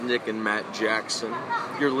Nick and Matt Jackson.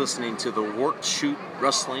 You're listening to the Work Shoot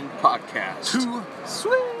Wrestling Podcast. Too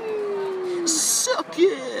sweet. Suck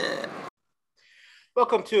it.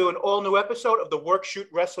 Welcome to an all-new episode of the Work Shoot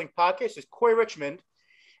Wrestling Podcast. This is Corey Richmond,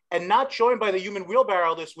 and not joined by the human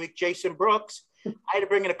wheelbarrow this week, Jason Brooks. I had to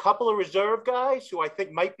bring in a couple of reserve guys who I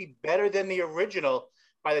think might be better than the original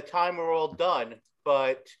by the time we're all done.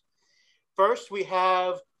 But first, we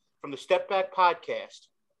have from the Step Back Podcast,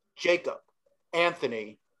 Jacob,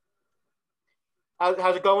 Anthony.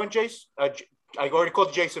 How's it going, Jason? I already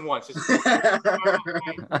called Jason once. It's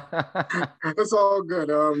all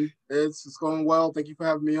good. It's going well. Thank you for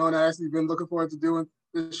having me on. I actually been looking forward to doing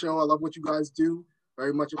this show. I love what you guys do.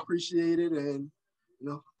 Very much appreciated, and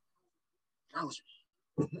and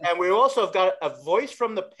we also have got a voice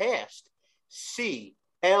from the past,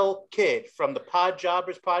 CL Kid from the Pod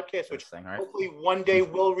Jobbers podcast, which hopefully one day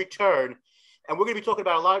will return. And we're going to be talking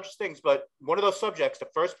about a lot of things, but one of those subjects, the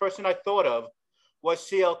first person I thought of was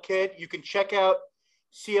CL Kid. You can check out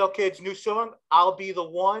CL Kid's new song, I'll Be the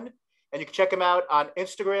One. And you can check him out on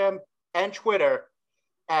Instagram and Twitter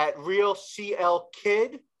at Real CL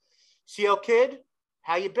Kid. CL Kid,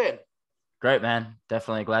 how you been? Great, man.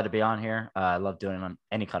 Definitely glad to be on here. I love doing it on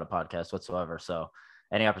any kind of podcast whatsoever. So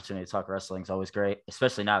any opportunity to talk wrestling is always great,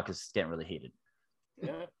 especially now because it's getting really heated.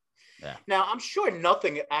 Yeah. Now, I'm sure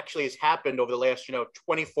nothing actually has happened over the last,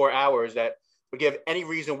 24 hours that would give any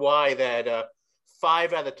reason why that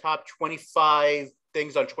 5 out of the top 25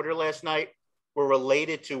 things on Twitter last night were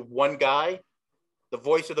related to one guy, the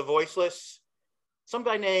voice of the voiceless, some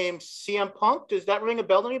guy named CM Punk. Does that ring a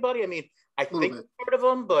bell to anybody? I mean, I think I've heard of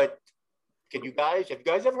him, but have you guys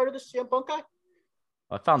ever heard of this CM Punk guy?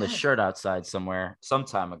 I found this shirt outside somewhere some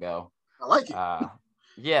time ago. I like it.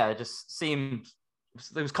 Yeah, it just seemed,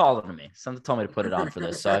 it was calling to me. Something told me to put it on for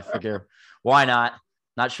this. So I figure, why not?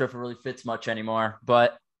 Not sure if it really fits much anymore,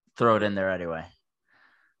 but throw it in there anyway.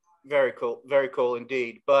 Very cool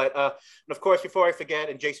indeed. But and of course, before I forget,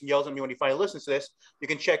 and Jason yells at me when he finally listens to this, you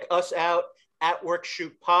can check us out at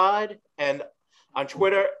Workshoot Pod and on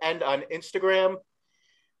Twitter and on Instagram.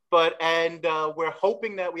 And we're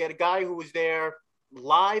hoping that we had a guy who was there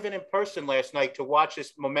live and in person last night to watch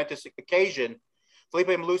this momentous occasion. Felipe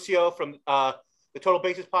Malucio from the Total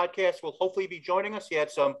Basis podcast will hopefully be joining us. He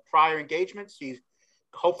had some prior engagements.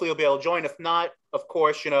 Hopefully he'll be able to join. If not, of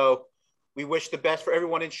course, we wish the best for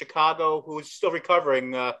everyone in Chicago who is still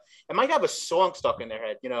recovering. And might have a song stuck in their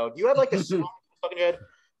head. Do you have like a song stuck in your head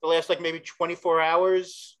the last like maybe 24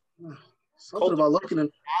 hours? Something about looking at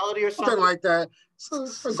or something like that.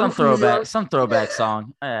 Some throwback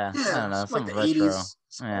song. Yeah, I don't know. Some Some like retro. 80s.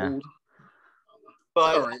 Yeah. Old.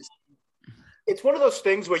 But it's one of those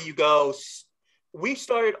things where you go, we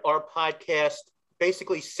started our podcast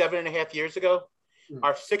basically 7.5 years ago.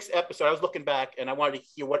 Our 6th episode, I was looking back and I wanted to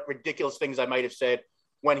hear what ridiculous things I might have said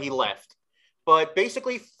when he left. But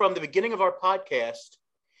basically from the beginning of our podcast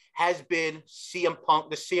has been CM Punk,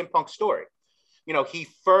 the CM Punk story. He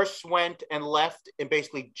first went and left in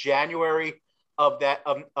basically January of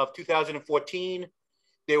 2014.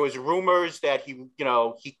 There was rumors that he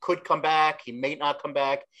could come back. He may not come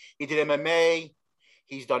back. He did MMA.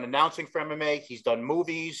 He's done announcing for MMA. He's done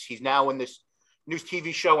movies. He's now in this new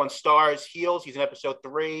TV show on Starz, Heels. He's in episode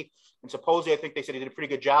 3. And supposedly, I think they said he did a pretty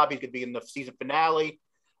good job. He could be in the season finale.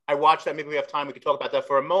 I watched that. Maybe we have time. We could talk about that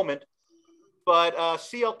for a moment. But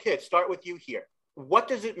CL Kid, start with you here. What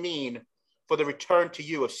does it mean for the return to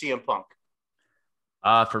you of CM Punk?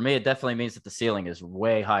 For me, it definitely means that the ceiling is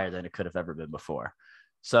way higher than it could have ever been before.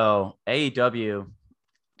 So AEW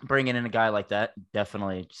bringing in a guy like that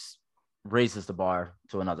definitely just raises the bar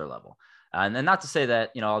to another level. And then not to say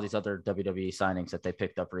that, all these other WWE signings that they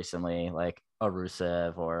picked up recently, like a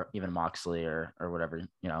Rusev or even Moxley or whatever,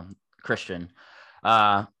 Christian,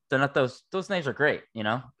 they're not those names are great.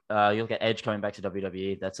 You'll get Edge coming back to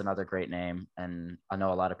WWE. That's another great name. And I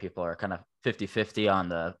know a lot of people are kind of 50-50 on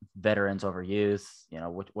the veterans over youth,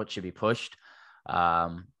 what should be pushed.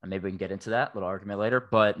 And maybe we can get into that little argument later,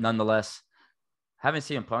 but nonetheless, having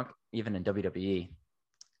CM Punk even in WWE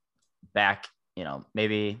back,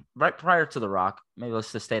 maybe right prior to The Rock, maybe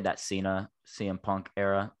let's just say that Cena, CM Punk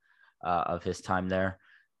era of his time there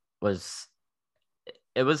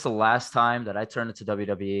it was the last time that I turned into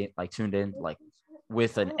WWE, like tuned in, like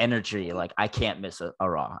with an energy, like I can't miss a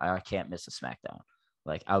Raw. I can't miss a SmackDown.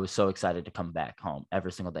 Like I was so excited to come back home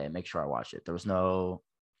every single day and make sure I watch it. There was no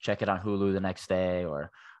check it on Hulu the next day or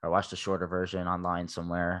watch the shorter version online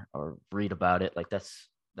somewhere or read about it. Like that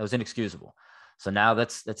was inexcusable. So now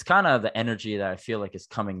that's kind of the energy that I feel like is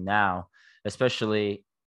coming now, especially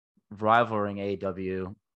rivaling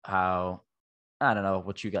AEW, how I don't know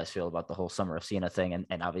what you guys feel about the whole Summer of Cena thing.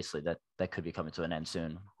 And obviously that could be coming to an end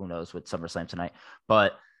soon. Who knows with SummerSlam tonight,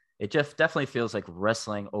 but it just definitely feels like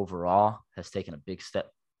wrestling overall has taken a big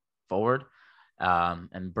step forward.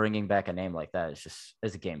 And bringing back a name like that is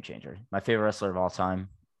a game changer. My favorite wrestler of all time,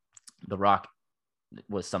 The Rock,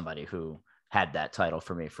 was somebody who had that title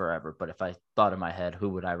for me forever. But if I thought in my head, who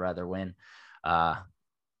would I rather win? I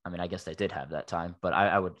mean, I guess they did have that time, but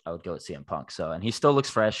I would go with CM Punk. So, and he still looks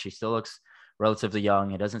fresh. He still looks relatively young.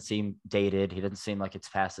 He doesn't seem dated. He doesn't seem like it's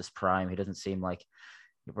past his prime. He doesn't seem like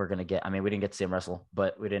we're going to get, I mean, we didn't get to see him wrestle,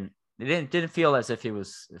 but it didn't feel as if it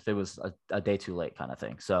was a day too late kind of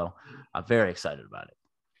thing. So I'm very excited about it.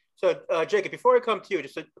 So Jacob, before I come to you,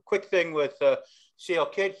 just a quick thing with CL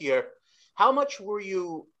Kid here. How much were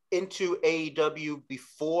you into AEW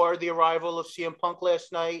before the arrival of CM Punk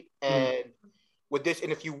last night? And with this,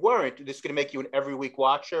 and if you weren't, this is going to make you an every week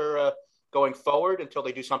watcher going forward until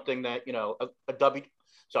they do something that, you know,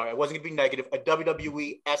 I wasn't going to be negative, a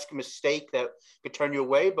WWE-esque mistake that could turn you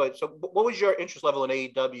away. But so what was your interest level in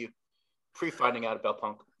AEW pre-finding out about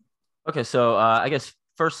Punk? Okay, so I guess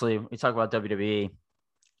firstly, we talk about WWE.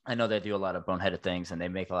 I know they do a lot of boneheaded things and they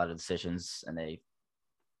make a lot of decisions and they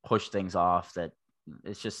push things off that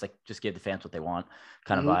it's just like, just give the fans what they want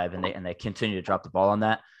kind of vibe. And they continue to drop the ball on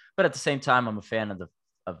that. But at the same time, I'm a fan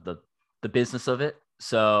of the business of it.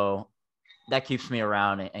 So that keeps me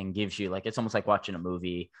around and gives you, like, it's almost like watching a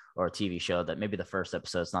movie or a TV show that maybe the first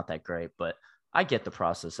episode is not that great, but I get the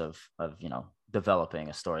process of, you know, developing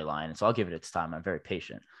a storyline. And so I'll give it its time. I'm very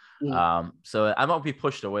patient. So I won't be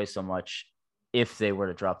pushed away so much if they were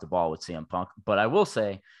to drop the ball with CM Punk. But I will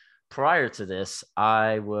say, prior to this,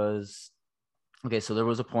 so there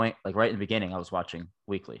was a point, like right in the beginning, I was watching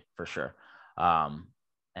weekly for sure.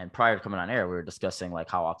 And prior to coming on air, we were discussing like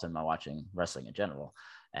how often am I watching wrestling in general.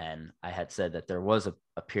 And I had said that there was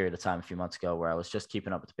a period of time a few months ago where I was just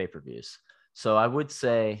keeping up with the pay-per-views. So I would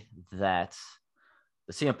say that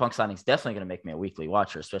the CM Punk signing is definitely going to make me a weekly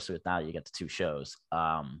watcher, especially with now you get the 2 shows.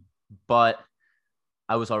 But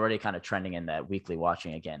I was already kind of trending in that weekly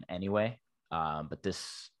watching again anyway. But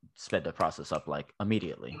this sped the process up like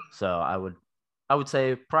immediately. So I would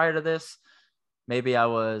say prior to this, maybe I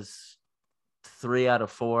was 3 out of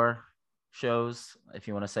 4 shows, if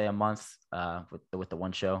you want to say a month, with the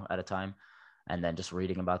 1 show at a time, and then just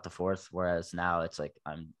reading about the 4th. Whereas now it's like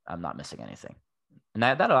I'm not missing anything, and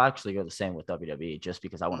that'll actually go the same with WWE, just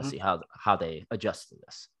because I want to see how they adjust to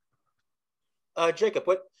this. Jacob,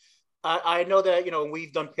 what I know that, you know,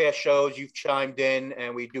 we've done past shows, you've chimed in,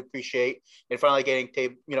 and we do appreciate and finally getting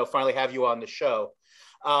to, you know, finally have you on the show.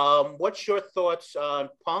 What's your thoughts on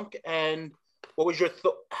Punk, and what was your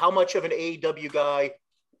how much of an AEW guy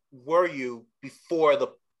were you before the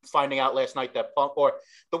finding out last night that Punk, or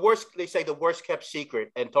the worst, they say the worst kept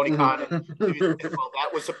secret, and Tony Khan, well,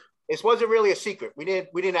 this wasn't really a secret. We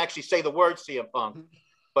didn't actually say the word CM Punk,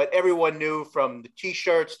 but everyone knew from the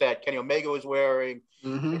T-shirts that Kenny Omega was wearing,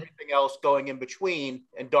 everything else going in between,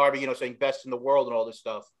 and Darby, you know, saying best in the world and all this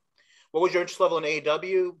stuff. What was your interest level in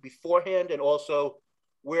AEW beforehand, and also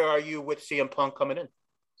where are you with CM Punk coming in?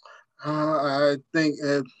 I think,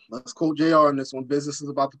 let's quote JR on this one, business is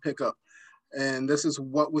about to pick up. And this is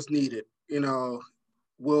what was needed. You know,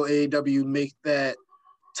 will AEW make that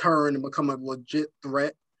turn and become a legit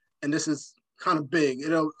threat? And this is kind of big. You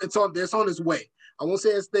know, it's on its way. I won't say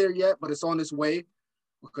it's there yet, but it's on its way,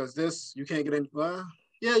 because this, you can't get any,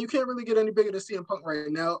 you can't really get any bigger than CM Punk right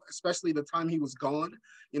now, especially the time he was gone.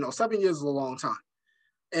 You know, 7 years is a long time.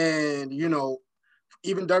 And, you know,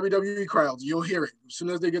 even WWE crowds, you'll hear it. As soon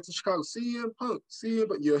as they get to Chicago, CM Punk,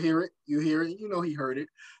 but you'll hear it. You hear it. You know he heard it.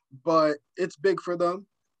 But it's big for them,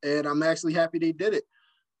 and I'm actually happy they did it.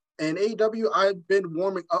 And AEW, I've been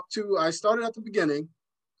warming up to. I started at the beginning,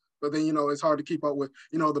 but then, you know, it's hard to keep up with,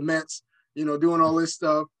 you know, the Mets, you know, doing all this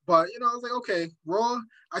stuff. But, you know, I was like, okay, Raw,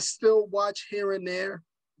 I still watch here and there,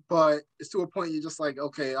 but it's to a point you're just like,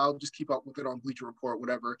 okay, I'll just keep up with it on Bleacher Report,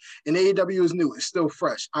 whatever. And AEW is new. It's still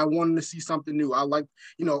fresh. I wanted to see something new. I like,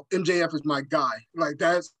 you know, MJF is my guy. Like,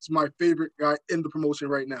 that's my favorite guy in the promotion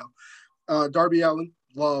right now. Darby Allin,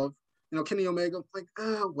 love. You know, Kenny Omega, like,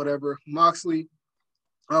 whatever. Moxley,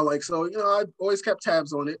 I like. So, you know, I always kept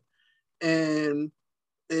tabs on it. And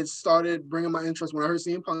it started bringing my interest. When I heard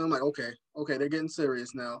CM Punk, I'm like, okay, they're getting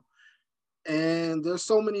serious now. And there's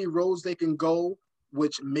so many roads they can go,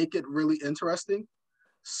 which make it really interesting.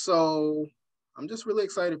 So I'm just really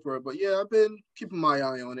excited for it. But yeah, I've been keeping my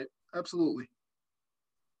eye on it. Absolutely.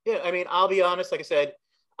 Yeah, I mean, I'll be honest. Like I said,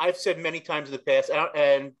 I've said many times in the past,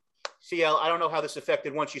 and CL, I don't know how this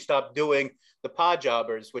affected once you stopped doing the pod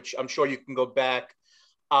jobbers, which I'm sure you can go back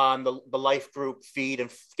on the Life Group feed and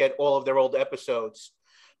get all of their old episodes.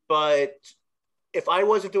 But if I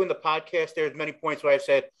wasn't doing the podcast, there's many points where I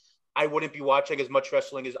said I wouldn't be watching as much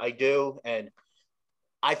wrestling as I do. And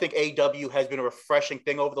I think AEW has been a refreshing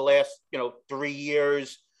thing over the last, 3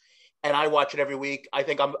 years. And I watch it every week. I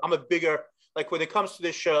think I'm a bigger, like when it comes to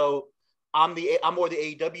this show, I'm more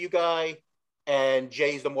the AEW guy and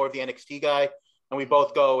Jay's the more of the NXT guy. And we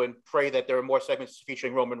both go and pray that there are more segments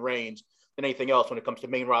featuring Roman Reigns than anything else when it comes to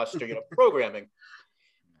main roster, programming.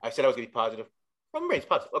 I said I was going to be positive. Roman Reigns,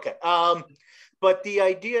 positive. Okay. But the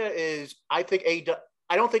idea is, I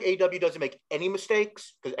don't think AEW doesn't make any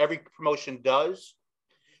mistakes because every promotion does.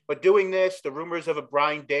 But doing this, the rumors of a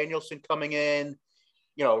Bryan Danielson coming in,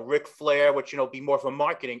 Ric Flair, which, be more of a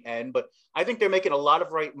marketing end. But I think they're making a lot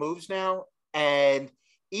of right moves now. And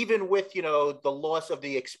even with, the loss of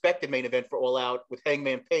the expected main event for All Out with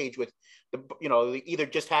Hangman Page, with the, either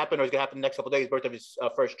just happened or it's going to happen the next couple of days, birth of his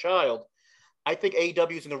first child. I think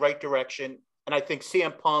AEW is in the right direction. And I think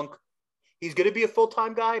CM Punk, he's going to be a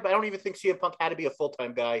full-time guy, but I don't even think CM Punk had to be a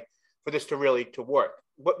full-time guy for this to work.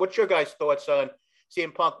 What's your guys' thoughts on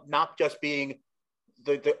CM Punk not just being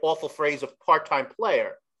the awful phrase of part-time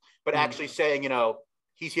player, but actually saying,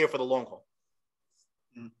 he's here for the long haul?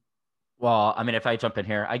 Well, I mean, if I jump in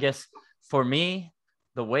here, I guess for me,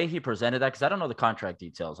 the way he presented that, because I don't know the contract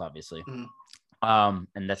details, obviously. And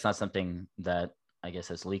that's not something that I guess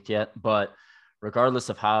has leaked yet. But regardless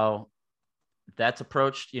of how that's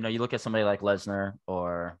approached, you look at somebody like Lesnar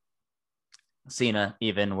or Cena,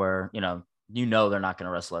 even where, they're not going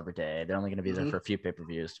to wrestle every day. They're only going to be there for a few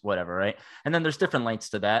pay-per-views, whatever, right? And then there's different lengths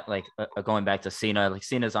to that. Like going back to Cena, like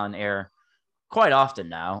Cena's on air quite often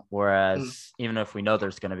now, whereas even if we know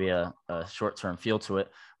there's going to be a short-term feel to it,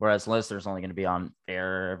 whereas Lesnar's only going to be on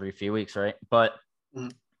air every few weeks, right? But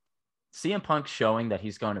CM Punk showing that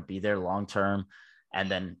he's going to be there long-term and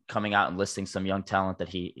then coming out and listing some young talent that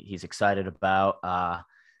he's excited about,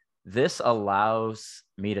 this allows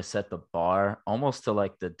me to set the bar almost to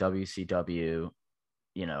like the WCW,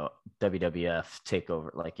 WWF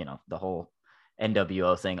takeover, like, the whole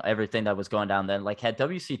NWO thing, everything that was going down then. Like, had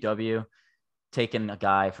WCW taken a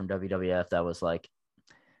guy from WWF that was like,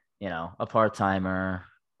 a part-timer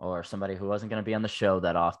or somebody who wasn't going to be on the show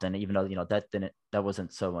that often, even though, that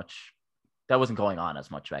wasn't going on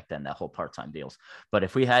as much back then, that whole part-time deals. But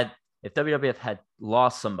if WWF had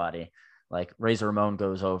lost somebody, like Razor Ramon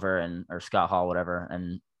goes over or Scott Hall, whatever,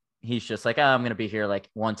 and he's just like, I'm going to be here like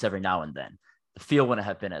once every now and then, the feel wouldn't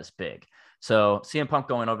have been as big. So CM Punk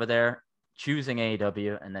going over there, choosing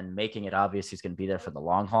AEW, and then making it obvious he's going to be there for the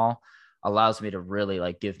long haul allows me to really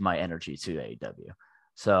like give my energy to AEW.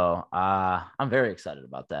 So I'm very excited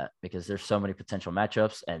about that because there's so many potential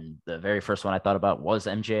matchups. And the very first one I thought about was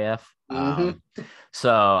MJF. And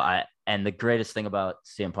the greatest thing about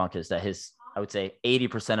CM Punk is that I would say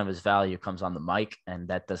 80% of his value comes on the mic, and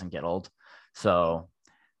that doesn't get old. So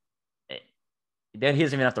then he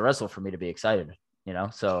doesn't even have to wrestle for me to be excited,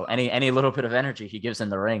 So any little bit of energy he gives in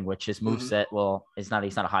the ring, which his moveset, well, he's not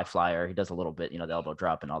a high flyer. He does a little bit, the elbow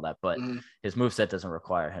drop and all that, but his moveset doesn't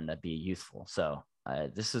require him to be youthful. So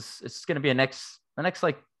it's going to be the next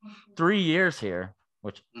like 3 years here,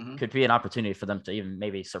 which could be an opportunity for them to even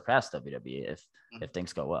maybe surpass WWE if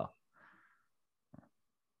things go well.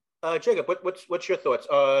 Jacob, what's your thoughts?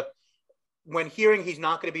 When hearing he's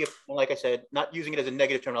not going to be, like I said, not using it as a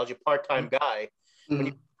negative terminology, part-time guy,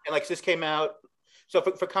 and like this came out. So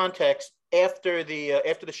for context, after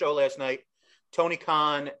the show last night, Tony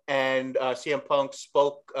Khan and CM Punk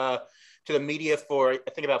spoke to the media for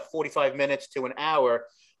I think about 45 minutes to an hour.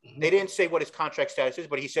 They didn't say what his contract status is,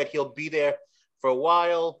 but he said he'll be there for a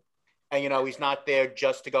while, and he's not there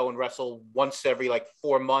just to go and wrestle once every like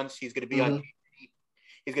 4 months. He's going to be on TV.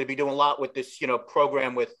 He's going to be doing a lot with this,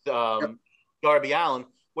 program with Darby Allin.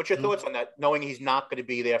 What's your thoughts on that, knowing he's not going to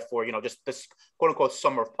be there for, just this quote-unquote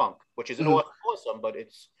summer of Punk, which isn't awesome, but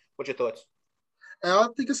what's your thoughts? I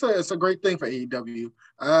think it's a great thing for AEW.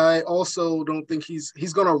 I also don't think he's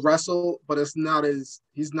going to wrestle, but he's not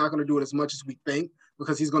going to do it as much as we think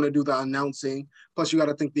because he's going to do the announcing. Plus, you got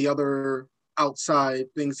to think the other outside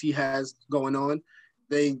things he has going on.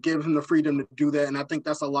 They give him the freedom to do that, and I think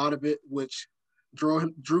that's a lot of it, which drew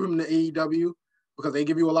him to AEW because they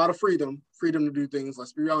give you a lot of freedom to do things.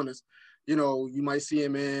 Let's be honest. You might see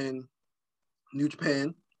him in New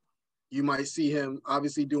Japan. You might see him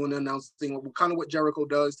obviously doing the announcing, kind of what Jericho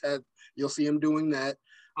does. You'll see him doing that.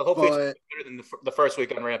 Well, hopefully it's better than the first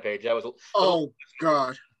week on Rampage. That was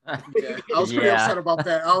God. Yeah, I was pretty upset about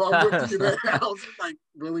that. I went through that. I was like,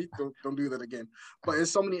 really? Don't do that again. But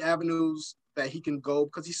there's so many avenues that he can go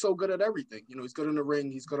because he's so good at everything. You know, he's good in the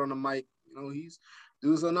ring. He's good on the mic. You know, he's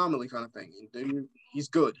dude's an anomaly kind of thing. And he's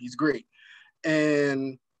good. He's great.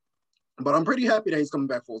 But I'm pretty happy that he's coming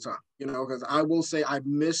back full time. You know, because I will say I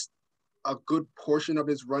missed a good portion of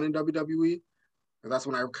his run in WWE. And that's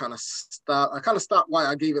when I kind of stopped. I kind of stopped why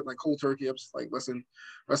I gave it like cold turkey. I was like, listen,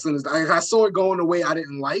 wrestling is. I saw it going the way I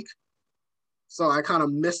didn't like, so I kind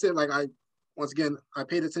of missed it. Like once again, I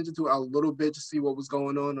paid attention to it a little bit to see what was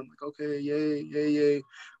going on. I'm like, okay, yay,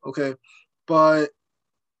 okay. But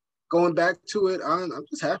going back to it, I'm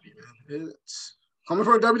just happy, man. It's coming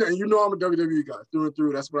from a WWE, and you know I'm a WWE guy through and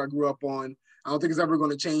through. That's what I grew up on. I don't think it's ever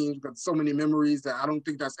going to change. Got so many memories that I don't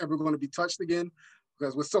think that's ever going to be touched again.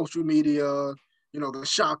 Because with social media, you know, the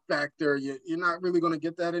shock factor, you're not really going to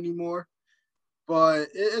get that anymore. But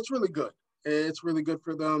it's really good. It's really good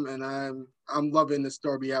for them, and I'm loving this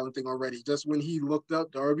Darby Allin thing already. Just when he looked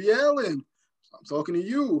up Darby Allin, I'm talking to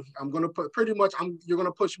you. I'm gonna put pretty much. You're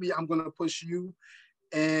gonna push me. I'm gonna push you,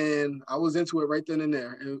 and I was into it right then and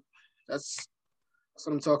there. And that's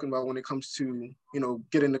what I'm talking about when it comes to, you know,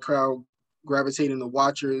 getting the crowd gravitating the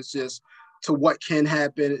watchers just to what can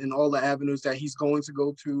happen and all the avenues that he's going to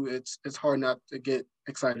go to. It's hard not to get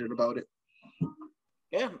excited about it.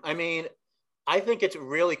 Yeah, I mean, I think it's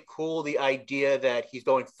really cool, the idea that he's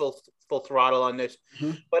going full throttle on this.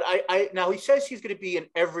 Mm-hmm. But I now he says he's going to be an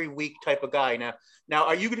every week type of guy. Now,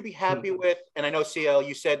 are you going to be happy with? And I know CL,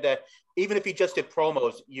 you said that even if he just did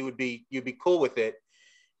promos, you'd be cool with it.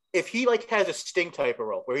 If he like has a Sting type of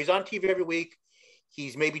role where he's on TV every week,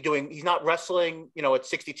 he's not wrestling, you know, at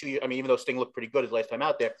 62. I mean, even though Sting looked pretty good his last time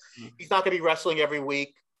out there, he's not going to be wrestling every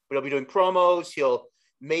week, but he'll be doing promos.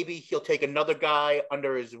 Maybe he'll take another guy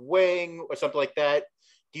under his wing or something like that.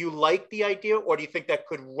 Do you like the idea, or do you think that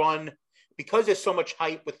could run, because there's so much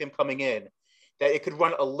hype with him coming in, that it could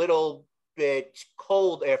run a little bit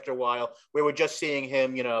cold after a while, where we're just seeing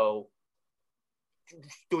him, you know,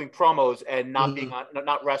 doing promos and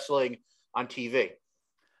not wrestling on TV?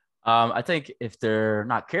 I think if they're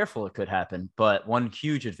not careful, it could happen. But one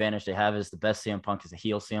huge advantage they have is the best CM Punk is a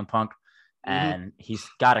heel CM Punk. And he's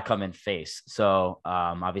got to come in face. So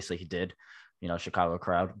obviously he did, you know, Chicago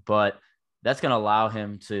crowd, but that's going to allow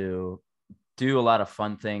him to do a lot of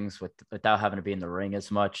fun things without having to be in the ring as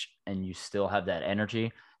much. And you still have that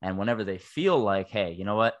energy. And whenever they feel like, hey, you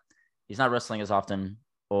know what, he's not wrestling as often,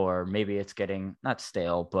 or maybe it's getting not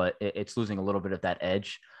stale, but it's losing a little bit of that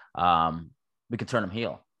edge, we could turn him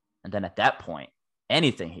heel. And then at that point,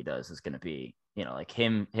 anything he does is going to be, you know, like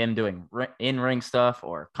him doing in-ring stuff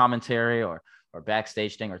or commentary or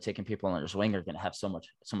backstage thing or taking people under his wing are going to have so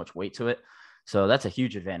much weight to it. So that's a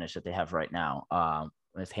huge advantage that they have right now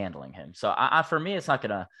with handling him. So for me, it's not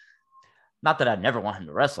that I never want him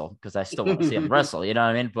to wrestle, because I still want to see him wrestle, you know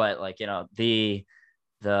what I mean? But like, you know, the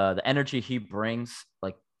energy he brings,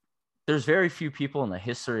 like there's very few people in the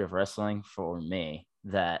history of wrestling for me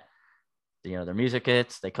that, you know, their music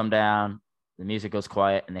hits, they come down, the music goes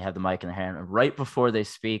quiet, and they have the mic in their hand. And right before they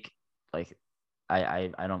speak, like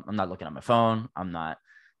I'm not looking at my phone. I'm not,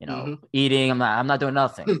 you know, eating. I'm not doing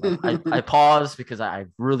nothing. Like, I pause because I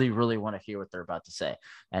really, really want to hear what they're about to say.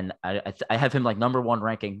 And I have him like number one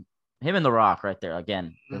ranking, him and The Rock right there.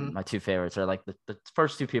 Again, my two favorites are like the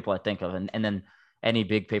first two people I think of. And then any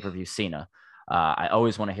big pay-per-view, Cena. I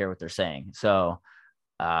always want to hear what they're saying. So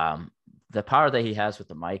the power that he has with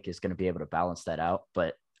the mic is going to be able to balance that out.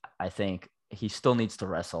 But I think he still needs to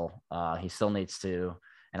wrestle. He still needs to,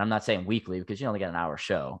 and I'm not saying weekly, because you only get an hour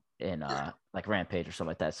show in like Rampage or something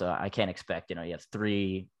like that. So I can't expect, you know, you have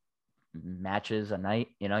 3 matches a night,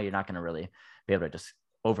 you know, you're not going to really be able to just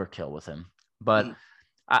overkill with him. But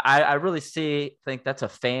I really think that's a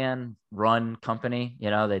fan run company.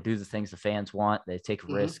 You know, they do the things the fans want. They take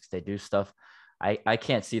risks. They do stuff. I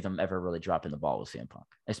can't see them ever really dropping the ball with CM Punk,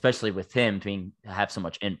 especially with him have so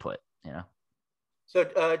much input, you know?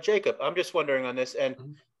 So, Jacob, I'm just wondering on this, and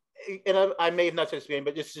I may have not said this again,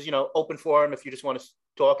 but this is, you know, open forum if you just want to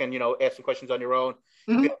talk and, you know, ask some questions on your own.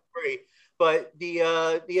 Free. But the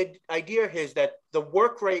idea is that the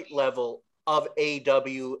work rate level of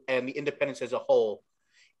AEW and the independents as a whole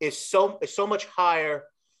is so much higher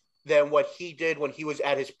than what he did when he was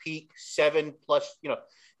at his peak, 7+, you know,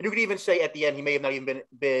 and you could even say at the end he may have not even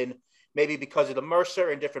been maybe because of the Mercer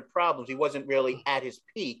and different problems, he wasn't really at his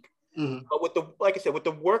peak. But with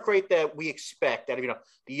the work rate that we expect out of, you know,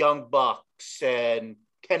 the Young Bucks and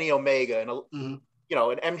Kenny Omega and you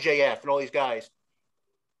know, and MJF and all these guys,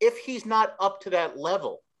 if he's not up to that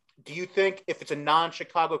level, do you think if it's a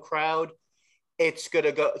non-Chicago crowd, it's going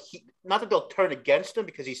to go, not that they'll turn against him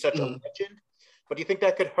because he's such a legend, but do you think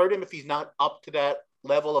that could hurt him if he's not up to that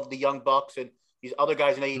level of the Young Bucks and these other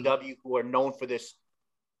guys in AEW who are known for this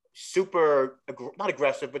super, not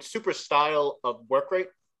aggressive, but super style of work rate?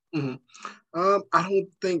 I don't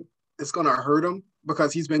think it's going to hurt him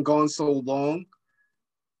because he's been gone so long.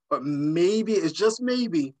 But maybe, it's just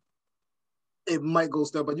maybe, it might go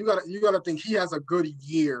still. But you gotta think he has a good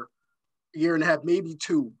year and a half, maybe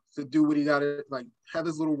 2, to do what he got to, like, have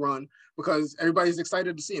his little run, because everybody's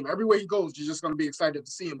excited to see him. Everywhere he goes, you're just going to be excited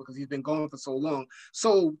to see him because he's been gone for so long.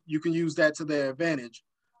 So you can use that to their advantage.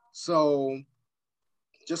 So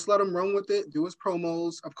just let him run with it, do his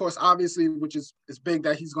promos. Of course, obviously, which is big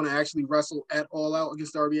that he's going to actually wrestle at All Out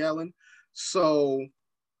against Darby Allin. So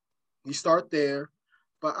you start there.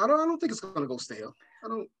 But I don't think it's going to go stale.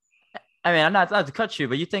 I mean, I'm not to cut you,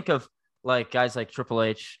 but you think of like guys like Triple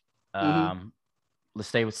H, let's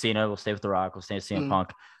stay with Cena, we'll stay with The Rock, we'll stay with CM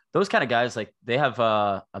Punk. Those kind of guys, like, they have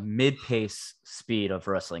a mid-pace speed of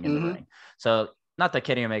wrestling in the ring. So not that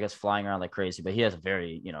Kenny Omega's flying around like crazy, but he has a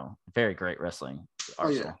very, very great wrestling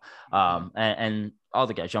arsenal. And all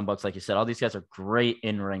the guys, Young Bucks, like you said, all these guys are great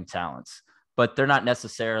in-ring talents, but they're not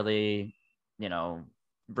necessarily,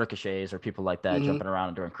 ricochets or people like that jumping around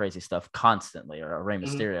and doing crazy stuff constantly, or Rey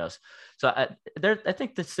Mysterios. So I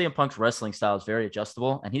think the CM Punk's wrestling style is very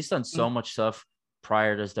adjustable, and he's done so much stuff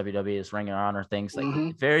prior to his WWE, his Ring of Honor things,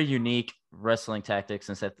 like very unique wrestling tactics,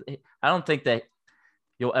 and stuff. I don't think that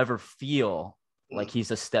you'll ever feel like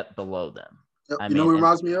he's a step below them. Who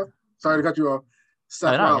reminds me of? Sorry to cut you off.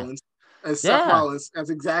 Seth Rollins. And Seth Rollins,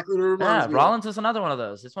 that's exactly what it reminds me. Rollins is another one of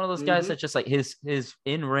those. It's one of those guys that just, like, his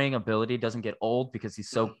in-ring ability doesn't get old because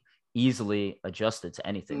he's so easily adjusted to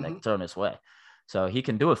anything that's thrown his way. So he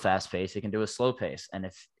can do a fast pace, he can do a slow pace.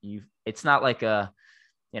 And it's not like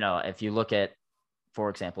if you look at,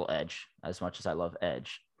 for example, Edge, as much as I love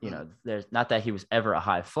Edge, there's not that he was ever a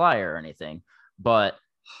high flyer or anything, but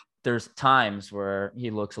there's times where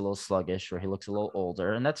he looks a little sluggish or he looks a little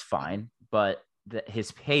older, and that's fine. But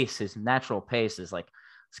his pace, his natural pace, is like,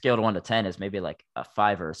 scale to 1 to 10 is maybe like a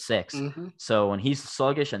 5 or a 6. So when he's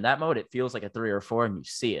sluggish in that mode, it feels like a 3 or 4, and you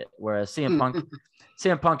see it. Whereas CM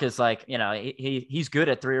Punk is like, he's good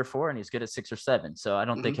at 3 or 4, and he's good at 6 or 7. So I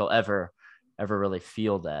don't think he'll ever really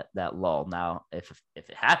feel that lull. Now, if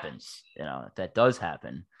it happens, if that does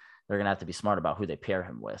happen, they're gonna have to be smart about who they pair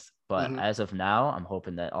him with. But as of now, I'm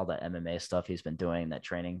hoping that all that MMA stuff he's been doing, that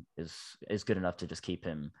training, is good enough to just keep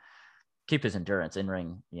his endurance in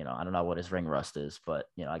ring. I don't know what his ring rust is, but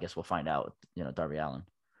I guess we'll find out with, Darby Allin.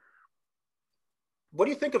 What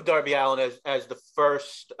do you think of Darby Allin as the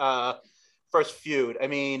first feud? I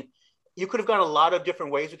mean, you could have gone a lot of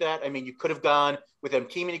different ways with that. I mean, you could have gone with them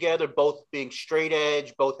teaming together, both being straight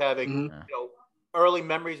edge, both having early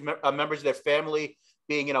memories, members of their family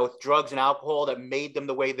being with drugs and alcohol that made them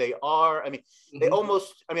the way they are. I mean, they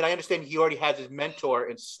almost. I mean, I understand he already has his mentor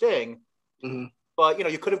in Sting. But,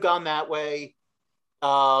 you could have gone that way.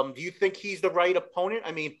 Do you think he's the right opponent?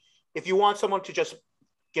 I mean, if you want someone to just,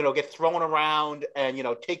 get thrown around and,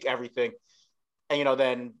 take everything and,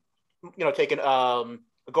 then,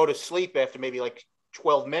 go to sleep after maybe like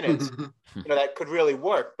 12 minutes, that could really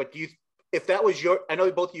work. But if that was I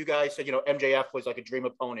know both of you guys said, MJF was like a dream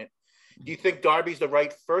opponent. Do you think Darby's the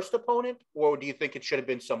right first opponent, or do you think it should have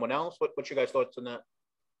been someone else? What's your guys' thoughts on that?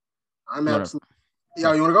 I'm absolutely.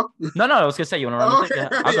 Yeah, you want to go? No, I was gonna say, you want to run with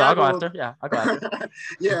it? Yeah, I'll go after. Yeah, I'll go after.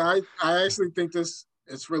 Yeah, I actually think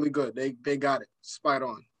it's really good. They got it spot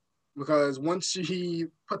on, because once he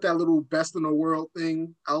put that little best in the world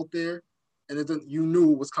thing out there, and you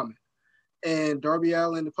knew it was coming. And Darby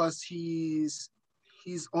Allin, plus he's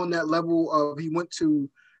on that level of, he went to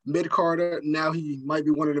mid-carder. Now he might be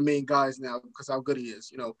one of the main guys now because how good he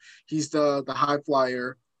is. He's the high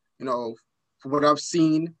flyer. From what I've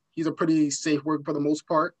seen, he's a pretty safe work for the most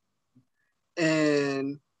part.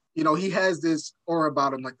 And, he has this aura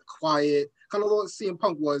about him, like the quiet, kind of what CM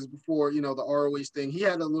Punk was before, the ROH thing. He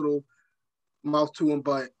had a little mouth to him,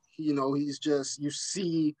 but, he's just, you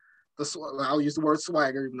see I'll use the word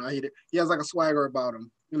swagger, even though I hate it. He has like a swagger about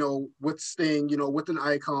him, with Sting, with an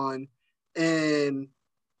icon. And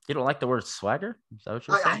you don't like the word swagger? Is that what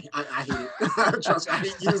you're saying? I hate it. Trust me, I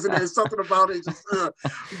hate using it. There's something about it.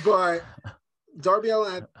 But Darby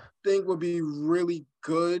Allin, I think, would be really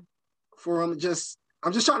good for him. I'm just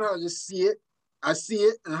trying to just see it. I see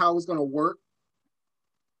it and how it's going to work.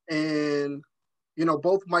 And,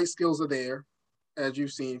 both mic skills are there, as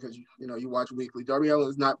you've seen, because, you watch weekly. Darby Allin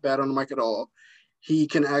is not bad on the mic at all. He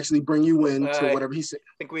can actually bring you in to whatever he said.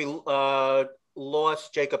 I think we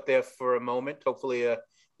lost Jacob there for a moment. Hopefully,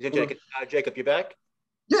 Jacob, you back?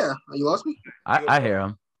 Yeah, you lost me? I hear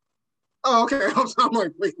him. Oh, okay. I'm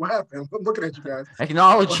like, wait, what happened? I'm looking at you guys.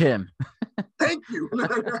 Acknowledge him. Thank you.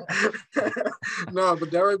 No, but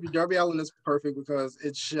Darby Allin is perfect because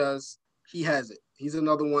it's just he has it. He's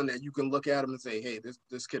another one that you can look at him and say, hey,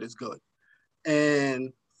 this kid is good.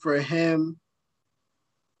 And for him,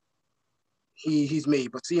 he's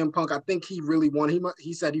made. But CM Punk, I think he really wanted.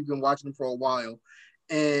 He said he's been watching him for a while,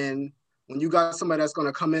 and when you got somebody that's going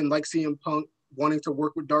to come in like CM Punk, wanting to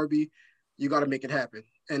work with Darby, you got to make it happen.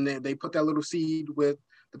 And then they put that little seed with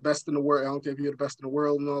the best in the world. I don't care if you're the best in the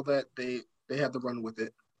world and all that. They had to run with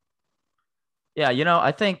it. Yeah,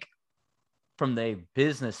 I think from the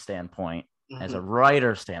business standpoint, as a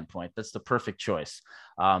writer standpoint, that's the perfect choice.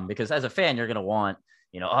 Because as a fan, you're going to want,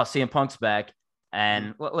 CM Punk's back.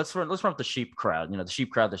 And let's run with the sheep crowd, the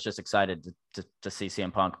sheep crowd that's just excited to see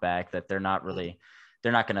CM Punk back, that they're not going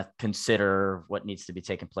to consider what needs to be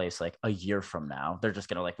taking place like a year from now. They're just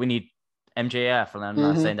going to we need MJF. And I'm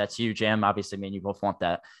not saying that's you, Jam. Obviously, me and you both want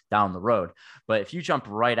that down the road. But if you jump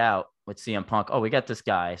right out with CM Punk, we got this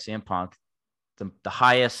guy, CM Punk, the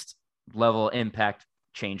highest level impact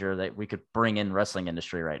changer that we could bring in wrestling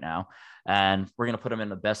industry right now. And we're going to put him in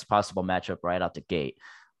the best possible matchup right out the gate.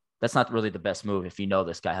 That's not really the best move if you know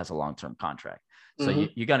this guy has a long-term contract. So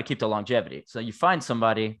you got to keep the longevity. So you find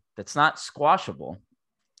somebody that's not squashable,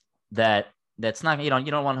 that's not, you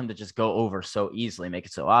don't want him to just go over so easily, make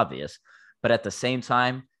it so obvious. But at the same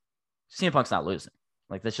time, CM Punk's not losing.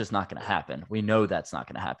 That's just not going to happen. We know that's not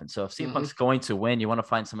going to happen. So if CM Punk's going to win, you want to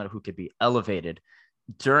find somebody who could be elevated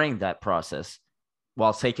during that process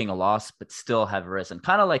while taking a loss, but still have risen.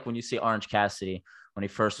 Kind of like when you see Orange Cassidy when he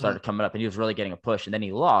first started coming up and he was really getting a push, and then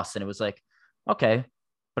he lost, and it was like, okay,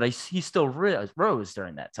 but he still rose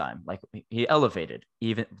during that time. He elevated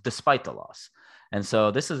even despite the loss. And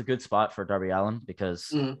so this is a good spot for Darby Allin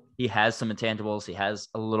because he has some intangibles. He has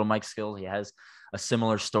a little mic skill. He has a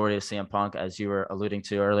similar story to CM Punk, as you were alluding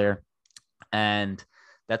to earlier. And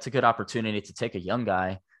that's a good opportunity to take a young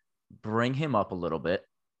guy, bring him up a little bit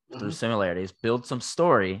through similarities, build some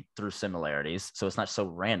story through similarities. So it's not so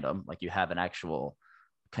random, you have an actual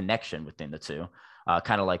connection within the two.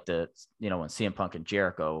 Kind of like when CM Punk and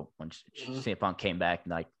Jericho, when CM Punk came back,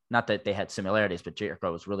 not that they had similarities, but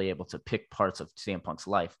Jericho was really able to pick parts of CM Punk's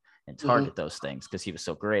life and target those things because he was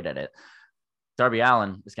so great at it. Darby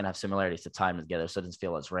Allin is going to have similarities to tie them together, so it doesn't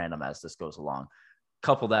feel as random as this goes along.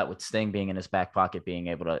 Couple that with Sting being in his back pocket, being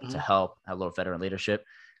able to help, have a little veteran leadership.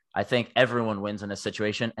 I think everyone wins in this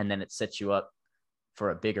situation, and then it sets you up for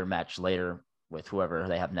a bigger match later with whoever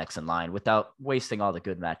they have next in line without wasting all the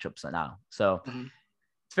good matchups now. So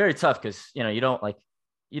it's very tough because, you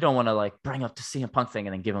don't want to bring up the CM Punk thing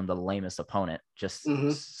and then give him the lamest opponent just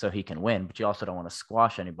so he can win. But you also don't want to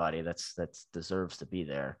squash anybody that's deserves to be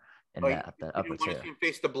there in that upper tier. You want to see him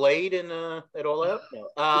face the Blade at All Out?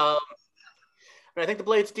 No. I think the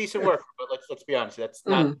Blade's decent work, but let's be honest, that's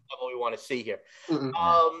not the level we want to see here.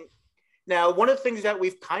 Now, one of the things that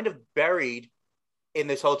we've kind of buried in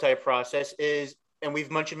this whole entire process is, and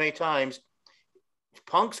we've mentioned many times,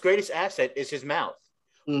 Punk's greatest asset is his mouth.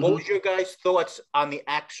 What was your guys' thoughts on the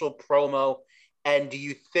actual promo? And do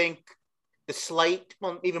you think the slight,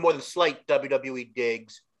 well, even more than slight WWE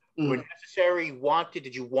digs were necessary, wanted?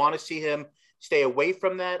 Did you want to see him stay away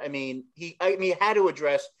from that? I mean, he had to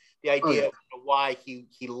address the idea of why he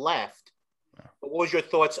left. But what was your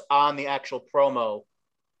thoughts on the actual promo?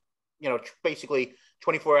 Basically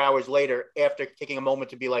 24 hours later, after taking a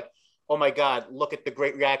moment to be like, oh my God, look at the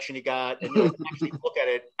great reaction he got, and actually look at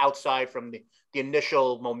it outside from the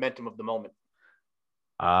initial momentum of the moment.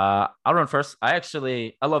 I'll run first. I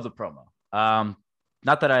love the promo.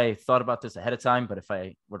 Not that I thought about this ahead of time, but if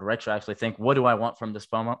I were to actually think, what do I want from this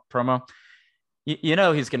promo? He's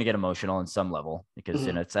going to get emotional on some level because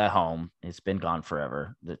it's at home. It's been gone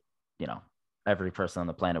forever. That every person on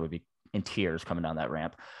the planet would be in tears coming down that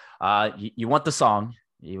ramp. You want the song.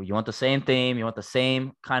 You want the same theme. You want the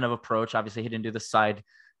same kind of approach. Obviously, he didn't do the side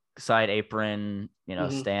apron,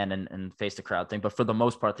 stand and face the crowd thing. But for the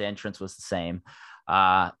most part, the entrance was the same.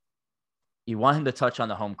 You want him to touch on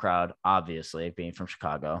the home crowd, obviously, being from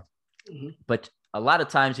Chicago. But a lot of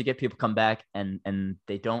times you get people come back and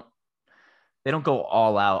they don't go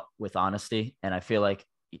all out with honesty. And I feel like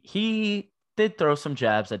he did throw some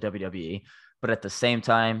jabs at WWE, but at the same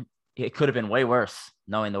time, it could have been way worse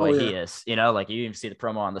knowing the way he is, you even see the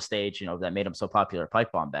promo on the stage, that made him so popular,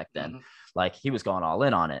 Pipe Bomb back then. He was going all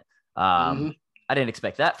in on it. I didn't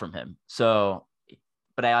expect that from him. So,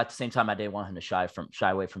 but at the same time, I didn't want him to shy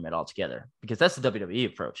away from it altogether because that's the WWE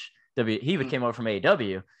approach. He came over from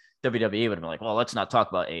AEW. WWE would have been like, well, let's not talk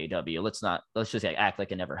about AEW. Let's just act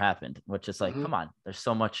like it never happened, which is like, come on, there's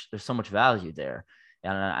so much value there.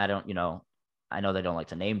 And I don't, I know they don't like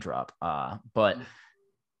to name drop, but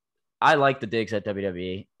I like the digs at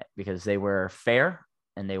WWE because they were fair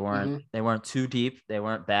and they weren't too deep. They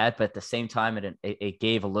weren't bad, but at the same time, it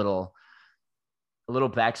gave a little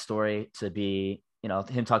backstory to be,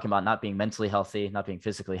 him talking about not being mentally healthy, not being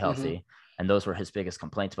physically healthy. And those were his biggest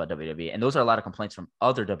complaints about WWE. And those are a lot of complaints from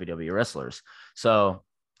other WWE wrestlers. So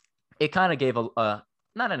it kind of gave a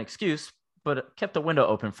not an excuse, but it kept the window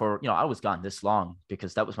open for, I was gone this long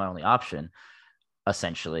because that was my only option,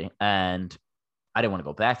 essentially. And I didn't want to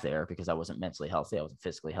go back there because I wasn't mentally healthy. I wasn't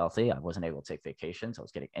physically healthy. I wasn't able to take vacations. I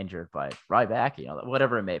was getting injured by Ryback,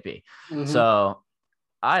 whatever it may be. So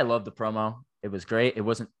I loved the promo. It was great. It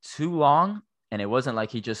wasn't too long. And it wasn't like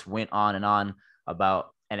he just went on and on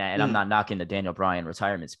about, and I'm not knocking the Daniel Bryan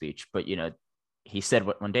retirement speech, but, he said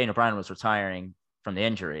when Daniel Bryan was retiring from the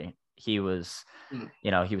injury, he was,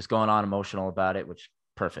 he was going on emotional about it, which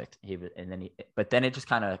perfect. But then it just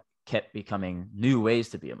kind of kept becoming new ways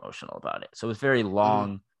to be emotional about it. So it was very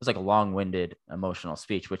long. It was like a long-winded emotional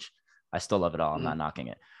speech, which I still love it all. I'm not knocking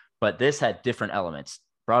it, but this had different elements.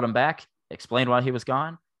 Brought him back, explained why he was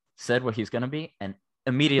gone, said what he's going to be, and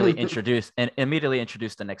immediately introduced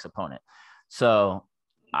the next opponent. So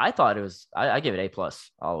I thought it was, I give it A+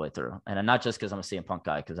 all the way through. And not just because I'm a CM Punk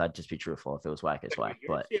guy, because I'd just be truthful. If it was whack, it's whack.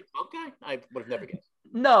 But CM Punk guy? I would have never guessed.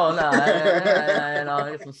 No,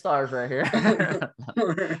 I get some stars right here.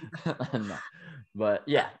 No. But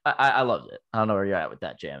yeah, I loved it. I don't know where you're at with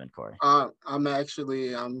that, Jam and Corey. I'm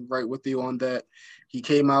right with you on that. He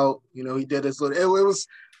came out, he did his little, it was,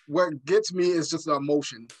 what gets me is just the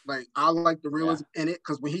emotion. Like, I like the realism in it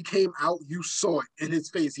because when he came out, you saw it in his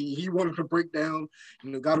face. He wanted to break down,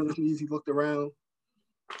 got on his knees, he looked around,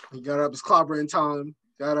 he got up, his clobber in time,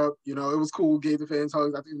 got up, it was cool, gave the fans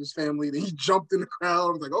hugs, I think his family, then he jumped in the crowd.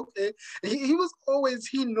 I was like, okay. And he was always,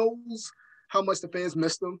 he knows how much the fans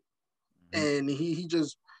missed him. And he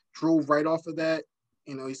just drove right off of that.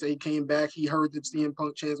 He said he came back, he heard the CM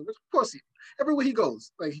Punk chants, which of course, everywhere he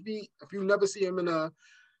goes, like if you never see him in a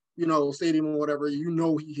stadium or whatever, he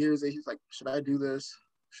hears it. He's like, should I do this?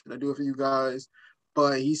 Should I do it for you guys?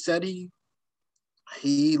 But he said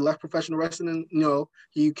he left professional wrestling.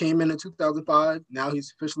 He came in 2005. Now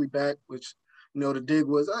he's officially back, which, the dig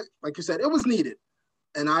was, like you said, it was needed.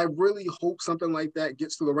 And I really hope something like that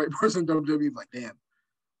gets to the right person. WWE like, damn,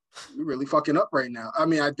 you're really fucking up right now. I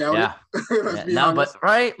mean, I doubt it. No, but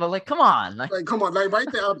right, but like, come on, come on, like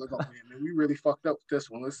right there. I'm like, oh man, we really fucked up with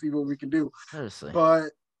this one. Let's see what we can do. Seriously.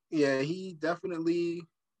 But yeah, he did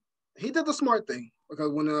the smart thing,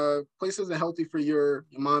 because when a place isn't healthy for your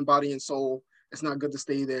mind, body, and soul, it's not good to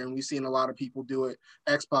stay there. And we've seen a lot of people do it.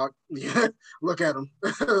 X-Pac, yeah, look at him.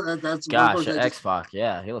 That's X-Pac,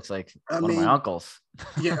 yeah, he looks like one of my uncles.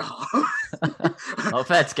 Yeah. No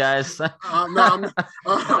offense, guys. I'm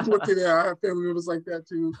with you there. I have family members like that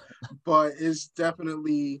too, but it's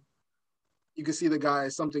definitely, you can see the guy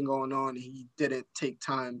has something going on. He didn't take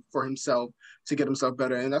time for himself to get himself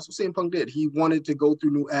better. And that's what CM Punk did. He wanted to go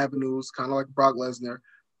through new avenues, kind of like Brock Lesnar,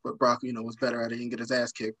 but Brock, was better at it and get his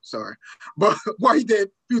ass kicked. Sorry. But he did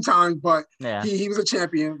a few times, but he was a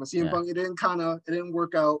champion. But CM Punk, it didn't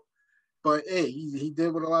work out. But hey, he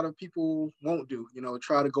did what a lot of people won't do,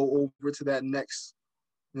 try to go over to that next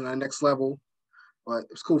level. But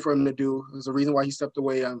it's cool for him to do. There's a reason why he stepped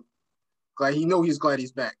away. I'm glad he's glad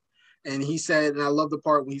he's back. And he said, and I love the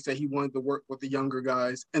part when he said he wanted to work with the younger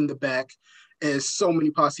guys in the back. As so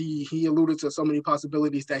many he alluded to so many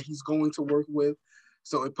possibilities that he's going to work with.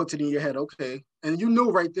 So it puts it in your head, okay. And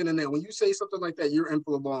right then and there, when you say something like that, you're in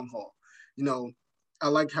for the long haul. I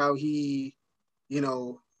like how he,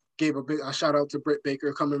 gave a shout out to Britt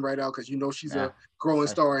Baker coming right out, because she's a growing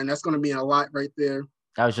star, and that's going to be a lot right there.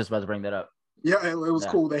 I was just about to bring that up. Yeah, it was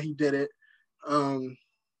cool that he did it.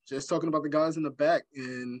 Just talking about the guys in the back,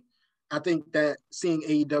 and I think that seeing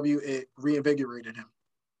AEW, it reinvigorated him,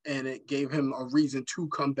 and it gave him a reason to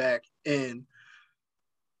come back and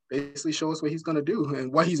basically show us what he's going to do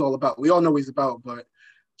and what he's all about. We all know what he's about, but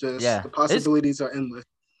just the possibilities are endless.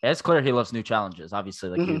 It's clear he loves new challenges. Obviously,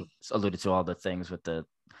 like you alluded to, all the things with the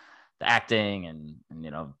acting and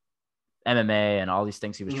MMA and all these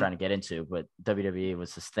things he was trying to get into, but WWE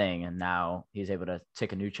was his thing. And now he's able to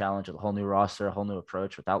take a new challenge with a whole new roster, a whole new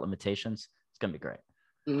approach without limitations. It's going to be great.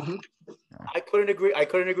 I couldn't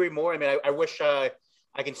agree more. I mean, I wish I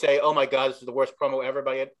can say, oh my God, this is the worst promo ever,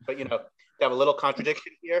 but they have a little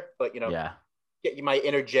contradiction here, but get my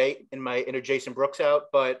inner Jason Brooks out.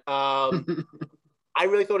 But I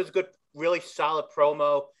really thought it was really solid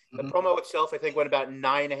promo. The promo itself, I think, went about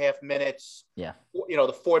 9.5 minutes. Yeah.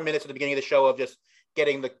 The 4 minutes at the beginning of the show of just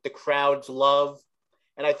getting the crowd's love.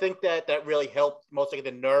 And I think that really helped mostly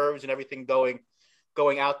the nerves and everything going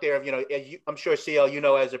out there. I'm sure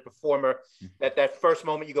CL, as a performer, that first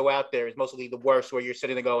moment you go out there is mostly the worst, where you're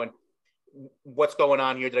sitting there going, what's going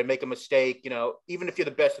on here? Did I make a mistake? Even if you're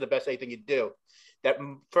the best of the best, anything you do, that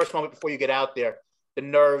first moment before you get out there, the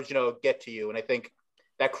nerves, get to you. And I think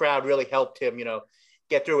that crowd really helped him,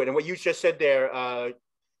 get through it. And what you just said there,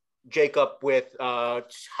 Jacob, with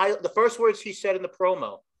the first words he said in the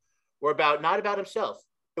promo were not about himself.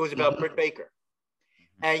 It was about Britt Baker.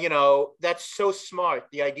 And, that's so smart.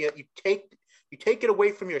 The idea you take it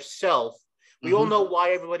away from yourself. We all know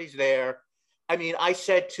why everybody's there. I mean, I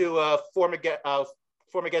said to former guest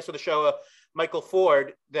of the show, Michael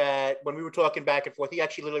Ford, that when we were talking back and forth, he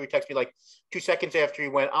actually literally texted me like 2 seconds after he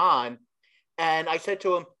went on. And I said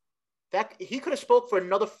to him that he could have spoke for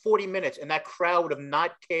another 40 minutes and that crowd would have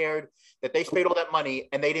not cared that they paid all that money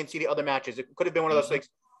and they didn't see the other matches. It could have been one of those things,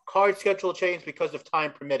 card schedule change because of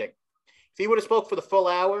time permitting. If he would have spoke for the full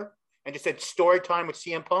hour and just said story time with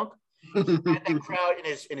CM Punk, that crowd in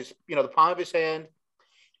his the palm of his hand.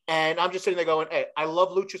 And I'm just sitting there going, hey, I love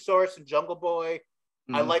Luchasaurus and Jungle Boy.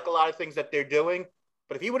 I like a lot of things that they're doing.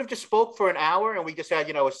 But if he would have just spoke for an hour and we just had,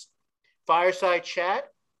 a fireside chat,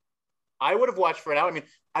 I would have watched for an hour. I mean,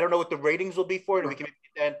 I don't know what the ratings will be for it. We can get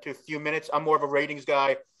that to a few minutes. I'm more of a ratings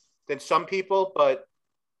guy than some people. But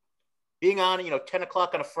being on, 10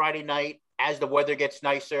 o'clock on a Friday night as the weather gets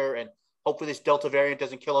nicer and hopefully this Delta variant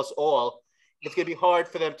doesn't kill us all, it's going to be hard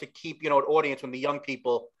for them to keep, an audience when the young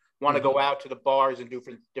people want to go out to the bars and do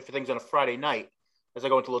different things on a Friday night, as I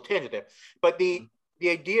go into a little tangent there. But the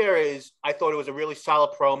idea is, I thought it was a really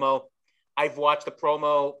solid promo. I've watched the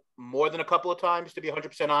promo more than a couple of times, to be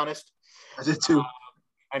 100% honest. I did too.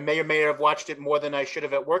 I may or may have watched it more than I should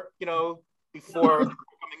have at work, before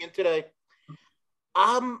coming in today.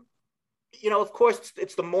 Of course,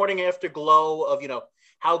 it's the morning after glow of,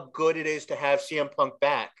 how good it is to have CM Punk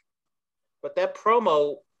back. But that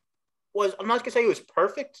promo was, I'm not going to say it was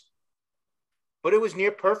perfect, but it was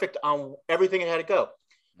near perfect on everything it had to go.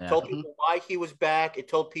 Yeah. It told people why he was back. It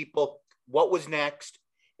told people what was next.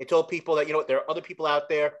 It told people that, there are other people out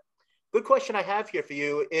there. Good question I have here for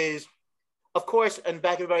you is, of course, in the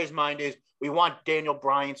back of everybody's mind is we want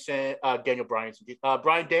Bryan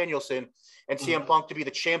Danielson and CM Punk to be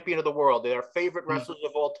the champion of the world. They're our favorite wrestlers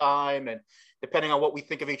of all time, and depending on what we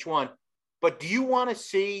think of each one. But do you want to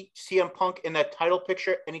see CM Punk in that title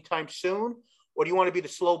picture anytime soon? Or do you want to be the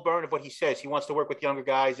slow burn of what he says? He wants to work with younger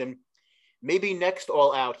guys, and maybe next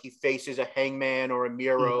All Out he faces a Hangman or a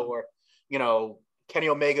Miro or, Kenny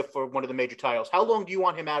Omega for one of the major titles. How long do you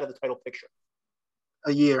want him out of the title picture?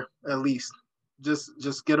 A year, at least.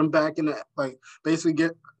 Just get him back in the, basically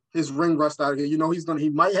get his ring rust out of here. He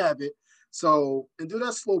might have it. So, and do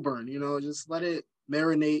that slow burn, just let it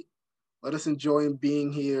marinate. Let us enjoy him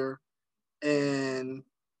being here. And,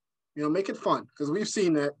 make it fun. Because we've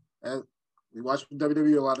seen that. We watch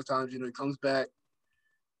WWE a lot of times. He comes back,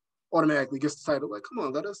 automatically gets the title. Like, come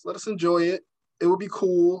on, let us enjoy it. It would be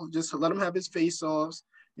cool. Just let him have his face-offs,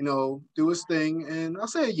 do his thing. And I'll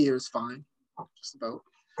say a year is fine. Just about.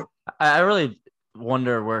 I really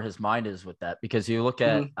wonder where his mind is with that, because you look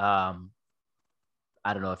at, I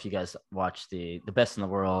don't know if you guys watched the Best in the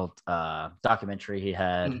World documentary he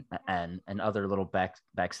had and other little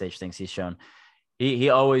backstage things he's shown. He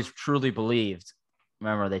always truly believed.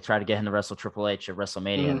 Remember, they tried to get him to wrestle Triple H at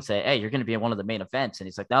WrestleMania and say, hey, you're going to be in one of the main events. And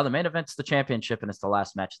he's like, no, the main event's the championship and it's the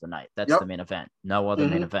last match of the night. That's the main event. No other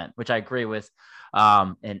main event, which I agree with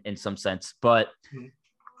in some sense. But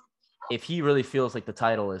if he really feels like the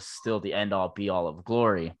title is still the end all be all of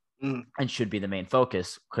glory and should be the main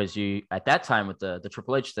focus, because you at that time with the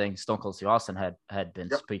Triple H thing, Stone Cold Steve Austin had been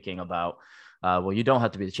speaking about, well, you don't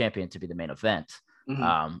have to be the champion to be the main event.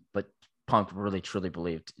 But Punk really truly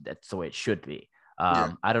believed that's the way it should be.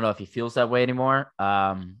 I don't know if he feels that way anymore.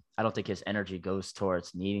 I don't think his energy goes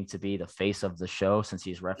towards needing to be the face of the show, since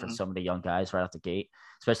he's referenced so many young guys right out the gate,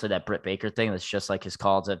 especially that Britt Baker thing. That's just like his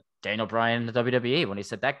call to Daniel Bryan in the WWE when he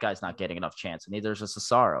said that guy's not getting enough chance, and neither is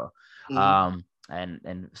Cesaro.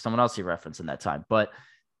 And someone else he referenced in that time. But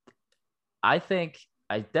I think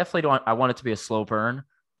I definitely don't. I want it to be a slow burn,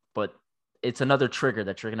 but it's another trigger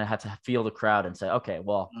that you're going to have to feel the crowd and say, okay,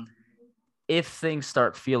 well, if things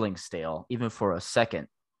start feeling stale, even for a second,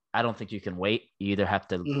 I don't think you can wait. You either have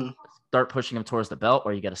to start pushing him towards the belt,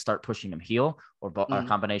 or you got to start pushing him heel, or a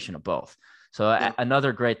combination of both. So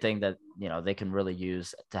another great thing that, they can really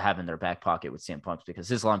use to have in their back pocket with CM Punk, because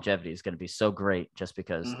his longevity is going to be so great just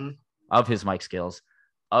because of his mic skills,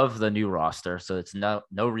 of the new roster. So it's no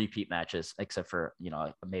repeat matches except for,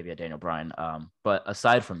 maybe a Daniel Bryan. But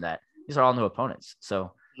aside from that, these are all new opponents.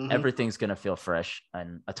 So everything's going to feel fresh,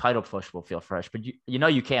 and a title push will feel fresh. But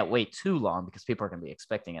you can't wait too long because people are going to be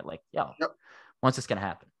expecting it like, when's this going to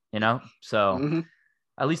happen? So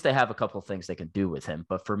at least they have a couple of things they can do with him.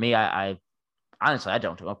 But for me, I honestly, I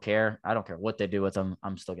don't care. I don't care what they do with him.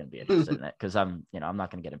 I'm still going to be interested in it because I'm not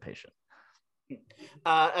going to get impatient.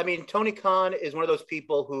 I mean, Tony Khan is one of those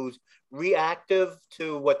people who's reactive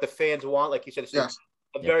to what the fans want. Like you said, it's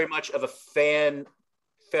very much of a fan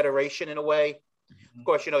federation in a way. Of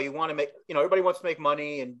course, you want to make, everybody wants to make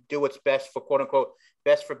money and do what's best for, quote unquote,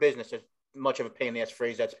 best for business. As much of a pain in the ass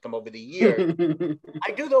phrase that's become over the years.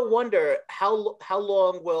 I do though wonder how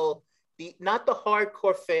long will not the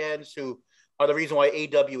hardcore fans who are the reason why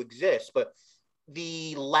AEW exists, but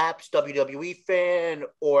the lapsed WWE fan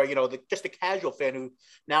or, just a casual fan who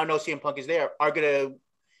now knows CM Punk is there are going to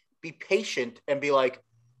be patient and be like,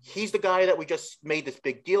 he's the guy that we just made this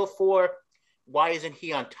big deal for. Why isn't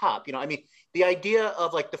he on top? I mean, the idea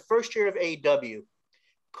of like the first year of AEW,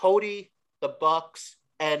 Cody, the Bucks,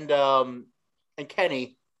 and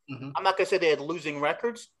Kenny, I'm not going to say they had losing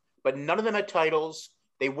records, but none of them had titles.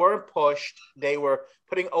 They weren't pushed. They were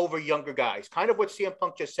putting over younger guys, kind of what CM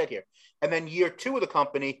Punk just said here. And then year 2 of the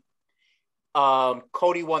company,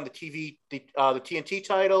 Cody won the TNT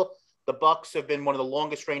title. The Bucks have been one of the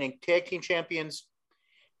longest reigning tag team champions,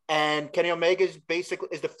 and Kenny Omega is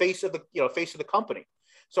the face of the company.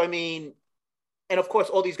 So I mean, and of course,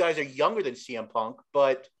 all these guys are younger than CM Punk,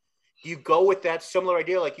 but you go with that similar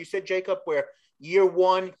idea, like you said, Jacob, where year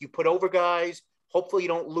 1 you put over guys. Hopefully, you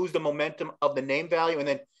don't lose the momentum of the name value, and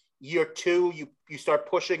then year 2 you start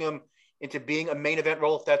pushing him into being a main event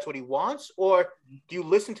role if that's what he wants, or do you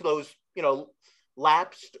listen to those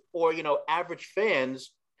lapsed or average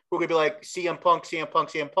fans who are gonna be like CM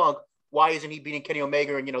Punk? Why isn't he beating Kenny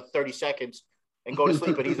Omega in 30 seconds and go to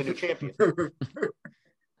sleep and he's the new champion?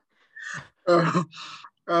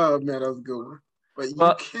 Oh man, that was a good one. But you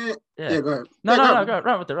can't. Yeah, go ahead. No, go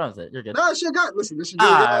run with it. You're good. No, shit, got. Listen, this is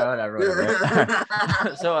whatever.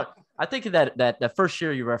 So I think that first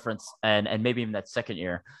year you referenced, and maybe even that second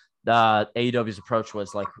year, the AEW's approach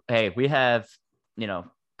was like, hey, we have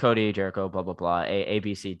Cody, Jericho, blah blah blah, A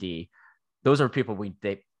B C D. Those are people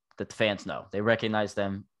that the fans know. They recognize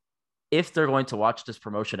them. If they're going to watch this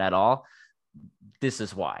promotion at all, this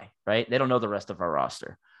is why, right? They don't know the rest of our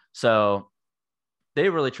roster, so they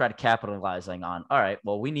really try to capitalizing on, all right,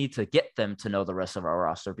 well, we need to get them to know the rest of our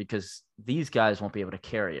roster because these guys won't be able to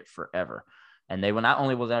carry it forever. And they will not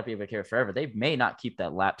only will not be able to carry it forever, they may not keep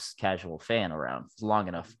that lapsed casual fan around long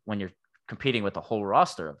enough when you're competing with a whole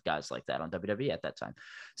roster of guys like that on WWE at that time.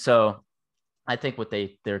 So I think what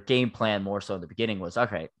their game plan more so in the beginning was,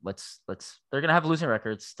 okay, let's they're going to have losing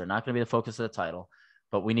records. They're not going to be the focus of the title,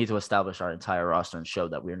 but we need to establish our entire roster and show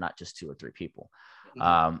that we're not just 2 or 3 people.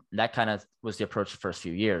 That kind of was the approach the first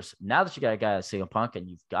few years. Now that you got a guy like CM Punk and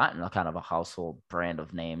you've gotten a kind of a household brand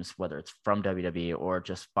of names, whether it's from WWE or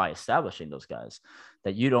just by establishing those guys,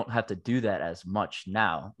 that you don't have to do that as much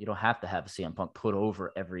now. You don't have to have CM Punk put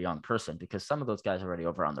over every young person because some of those guys are already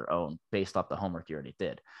over on their own based off the homework you already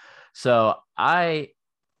did. So I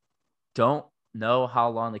don't know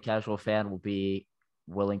how long the casual fan will be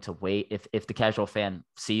willing to wait if the casual fan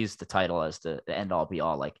sees the title as the end all be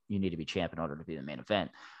all, like you need to be champ in order to be the main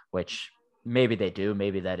event, which maybe they do,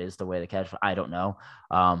 maybe that is the way the casual, I don't know,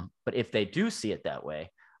 but if they do see it that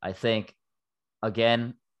way, I think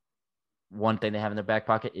again, one thing they have in their back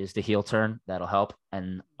pocket is the heel turn. That'll help.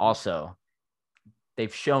 And also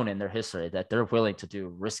they've shown in their history that they're willing to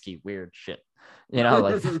do risky, weird shit,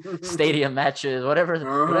 like stadium matches,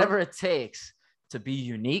 whatever it takes to be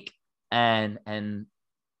unique. And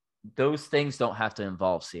those things don't have to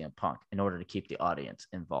involve CM Punk in order to keep the audience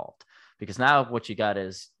involved, because now what you got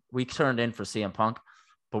is we turned in for CM Punk,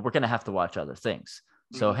 but we're going to have to watch other things.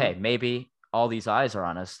 So, hey, maybe all these eyes are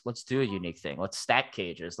on us. Let's do a unique thing. Let's stack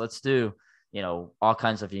cages. Let's do, all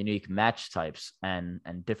kinds of unique match types and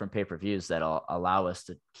different pay-per-views that'll allow us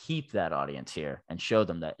to keep that audience here and show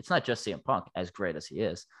them that it's not just CM Punk, as great as he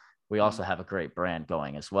is. We also have a great brand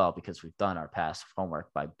going as well because we've done our past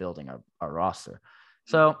homework by building our roster.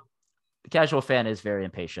 So the casual fan is very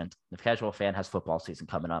impatient. The casual fan has football season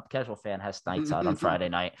coming up. Casual fan has nights out on Friday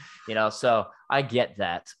night, so I get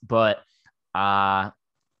that. But I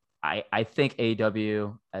think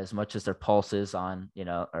AEW, as much as their pulse is on,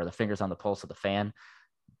 or the fingers on the pulse of the fan,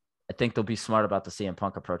 I think they'll be smart about the CM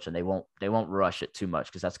Punk approach and they won't rush it too much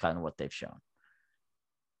because that's kind of what they've shown.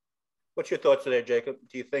 What's your thoughts today, Jacob?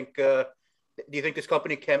 Do you think this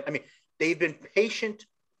company can? I mean, they've been patient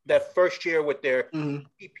that first year with their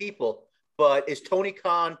key people. But is Tony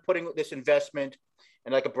Khan putting this investment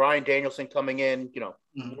and like a Bryan Danielson coming in,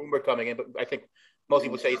 rumor coming in, but I think most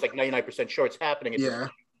people say it's like 99% sure it's happening.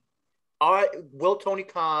 Will Tony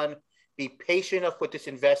Khan be patient enough with this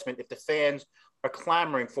investment if the fans are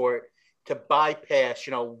clamoring for it to bypass,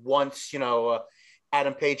 once,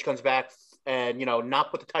 Adam Page comes back and,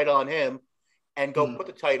 not put the title on him and go put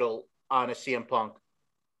the title on a CM Punk?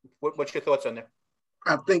 What's your thoughts on that?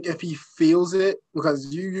 I think if he feels it,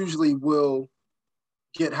 because you usually will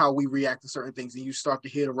get how we react to certain things and you start to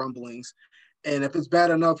hear the rumblings. And if it's bad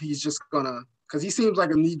enough, he's just gonna, because he seems like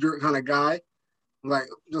a knee-jerk kind of guy, like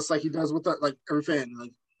just like he does with like every fan.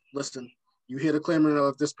 Like, listen, you hear the clamoring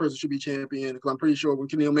of this person should be champion, because I'm pretty sure when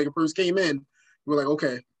Kenny Omega first came in, you were like,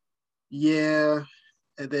 okay, yeah.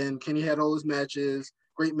 And then Kenny had all his matches,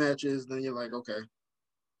 great matches. Then you're like, okay,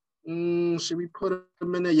 should we put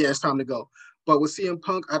him in there? Yeah, it's time to go. But with CM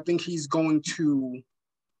Punk, I think he's going to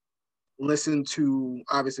listen to,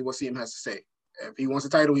 obviously, what CM has to say. If he wants a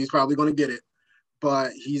title, he's probably going to get it.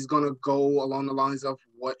 But he's going to go along the lines of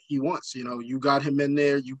what he wants. You got him in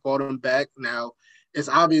there. You brought him back. Now, it's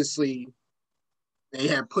obviously they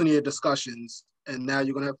had plenty of discussions, and now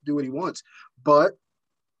you're going to have to do what he wants. But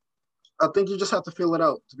I think you just have to feel it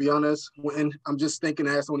out, to be honest. And I'm just thinking,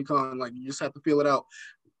 as Tony Khan, like, you just have to feel it out.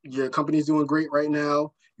 Your company's doing great right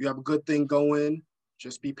now. You have a good thing going.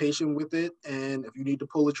 Just be patient with it. And if you need to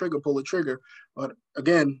pull the trigger, pull the trigger. But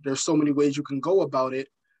again, there's so many ways you can go about it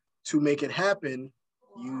to make it happen.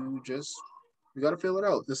 You got to feel it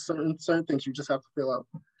out. There's certain things you just have to feel out.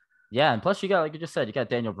 Yeah, and plus you got, like you just said, you got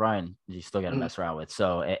Daniel Bryan you still got to mess around with.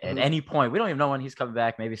 So at any point, we don't even know when he's coming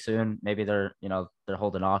back. Maybe soon. Maybe they're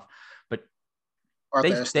holding off. But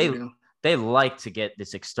they like to get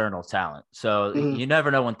this external talent. So you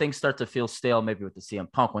never know when things start to feel stale, maybe with the CM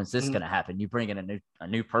Punk, when's this going to happen? You bring in a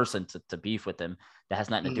new person to beef with him that has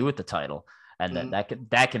nothing to do with the title. And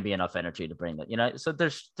that can be enough energy to bring that, so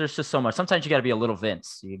there's just so much. Sometimes you got to be a little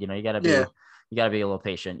Vince, you got to be a little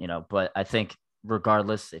patient, but I think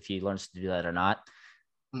regardless if he learns to do that or not,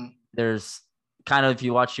 there's kind of, if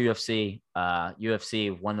you watch UFC,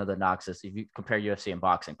 one of the knocks is if you compare UFC and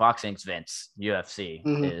boxing's Vince, UFC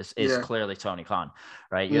is clearly Tony Khan,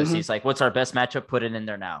 right? UFC is like, what's our best matchup? Put it in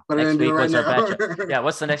there now. Next week, what's our matchup? Yeah,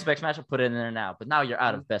 what's the next best matchup? Put it in there now. But now you're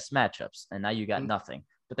out of best matchups, and now you got nothing.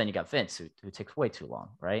 But then you got Vince, who takes way too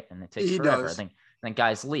long, right? And it takes forever. I think then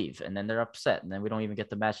guys leave, and then they're upset, and then we don't even get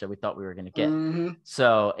the match that we thought we were going to get.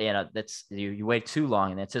 So that's you wait too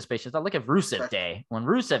long in anticipation. Look at Rusev Day. When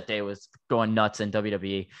Rusev Day was going nuts in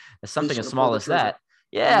WWE, something as small as that.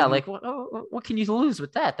 Yeah, like what can you lose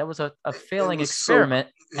with that? That was a failing experiment,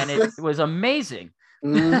 and it was amazing.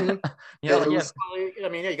 You got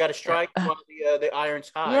to strike when the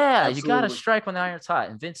iron's hot. Yeah, absolutely. You got to strike when the iron's hot,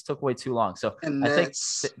 and Vince took way too long. So I think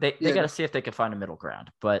they got to see if they can find a middle ground.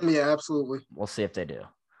 But yeah, absolutely, we'll see if they do.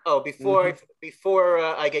 Oh, before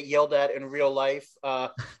I get yelled at in real life,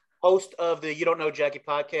 host of the You Don't Know Jackie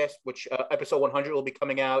podcast, which episode 100 will be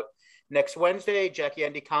coming out next Wednesday. Jackie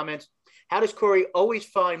Andy comments: how does Corey always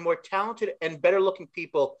find more talented and better looking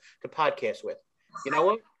people to podcast with? You know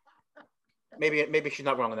what? Maybe she's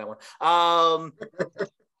not wrong on that one.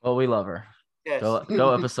 Well, we love her. Yes.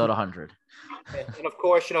 Go episode 100. And of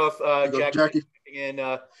course, if Jackie in,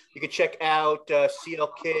 you can check out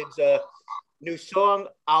CL Kid's new song,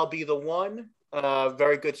 "I'll Be the One."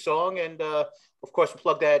 Very good song, and of course, we'll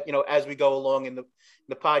plug that as we go along in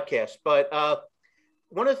the podcast. But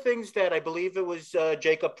one of the things that I believe it was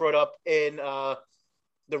Jacob brought up in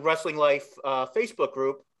the Wrestling Life Facebook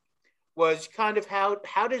group was kind of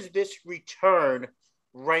how does this return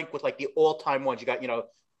rank with like the all-time ones? You got,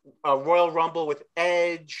 a Royal Rumble with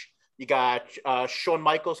Edge. You got Shawn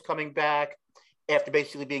Michaels coming back after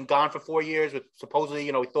basically being gone for 4 years with supposedly,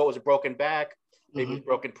 we thought it was a broken back, maybe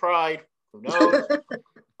broken pride. Who knows?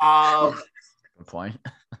 Good point.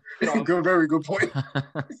 Very good point.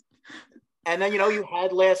 And then, you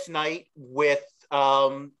had last night with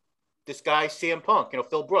this guy, CM Punk,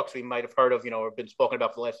 Phil Brooks, we might have heard of, or been spoken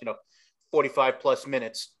about for the last, 45 plus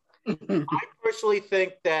minutes. I personally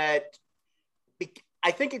think that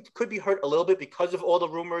I think it could be hurt a little bit because of all the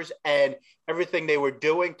rumors and everything they were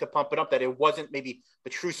doing to pump it up, that it wasn't maybe the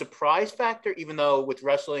true surprise factor, even though with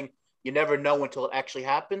wrestling, you never know until it actually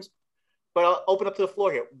happens. But I'll open up to the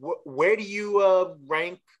floor here. Where do you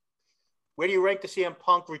rank the CM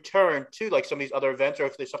Punk return to, like some of these other events, or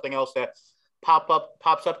if there's something else that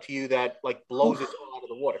pops up to you that like blows it all out of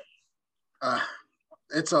the water?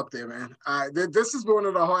 It's up there, man. This is one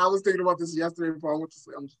of the. I was thinking about this yesterday before I went to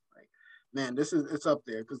sleep. I'm just like, man, it's up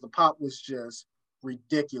there because the pop was just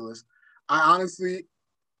ridiculous. I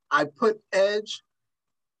I put Edge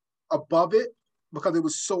above it because it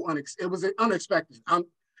was so unexpected.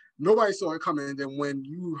 Nobody saw it coming. And then when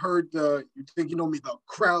you heard you think you know me, the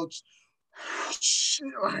crowd,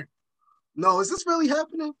 no, is this really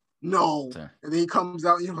happening? No. And then he comes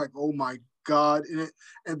out and you're like, oh my God.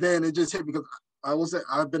 And then it just hit me because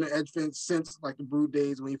I've been an Edge fan since like the Brood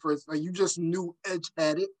days when he first, like you just knew Edge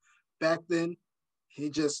had it back then. He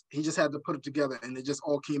just had to put it together and it just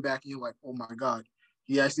all came back and you're like, oh my God,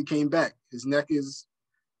 he actually came back. His neck is,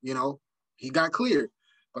 he got cleared.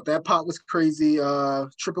 But that pop was crazy.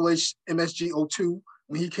 Triple H MSG 02,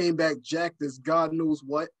 when he came back jacked as God knows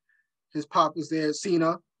what. His pop was there.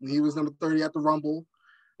 Cena, when he was number 30 at the Rumble.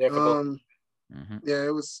 Yeah,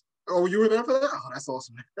 it was. Oh, you were there for that? Oh, that's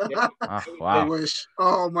awesome. Yeah. Wow. I wish.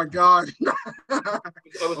 Oh my God. I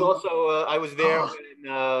was also I was there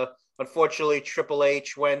when unfortunately Triple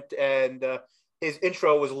H went and his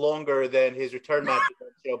intro was longer than his return match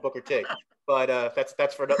against Booker T. But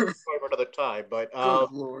that's for another time. But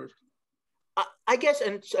good Lord. I guess,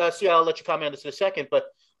 and see, I'll let you comment on this in a second. But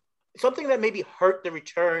something that maybe hurt the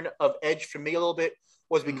return of Edge for me a little bit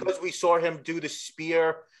was because we saw him do the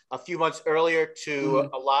spear a few months earlier to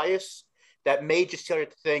Elias. That made just tell you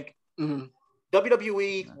to think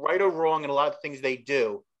WWE, right or wrong, and a lot of things they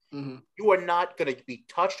do, you are not going to be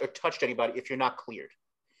touched or touched anybody if you're not cleared.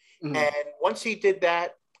 And once he did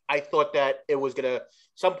that, I thought that it was going to,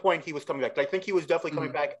 some point he was coming back. I think he was definitely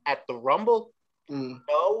coming back at the Rumble.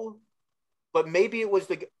 No, but maybe it was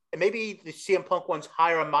maybe the CM Punk one's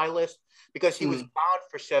higher on my list because he was gone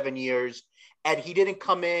for 7 years and he didn't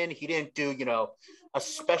come in. He didn't do, a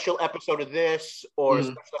special episode of this or a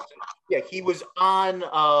special episode. Yeah, he was on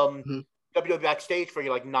WWE Backstage for 8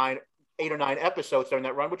 or 9 episodes during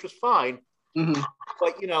that run, which was fine.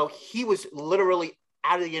 But, he was literally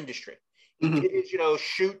out of the industry. He did his,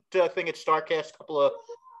 shoot thing at StarCast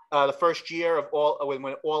the first year of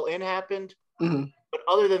when All In happened. But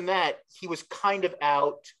other than that, he was kind of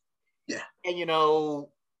out. Yeah. And,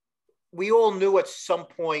 we all knew at some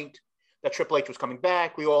point that Triple H was coming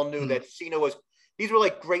back. We all knew that Cena was, these were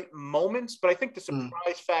like great moments, but I think the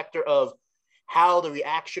surprise factor of how the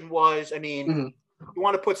reaction was, I mean, you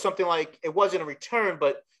want to put something like, it wasn't a return,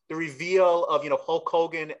 but the reveal of, Hulk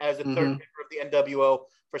Hogan as the third member of the NWO,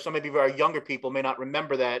 for some maybe our younger people may not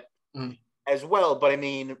remember that as well. But I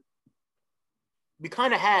mean, we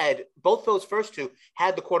kind of had, both those first two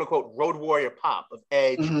had the quote unquote Road Warrior pop of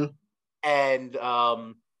Edge and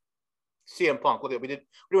CM Punk. We're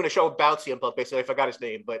doing a show about CM Punk, basically. I forgot his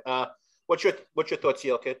name, but what's your thoughts,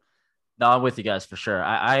 CL Kid? No, I'm with you guys for sure.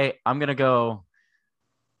 I'm gonna go.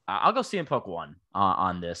 I'll go CM Punk 1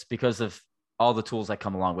 on this because of all the tools that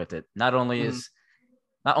come along with it. Not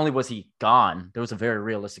only was he gone, there was a very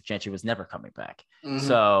realistic chance he was never coming back.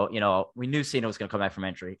 So, we knew Cena was going to come back from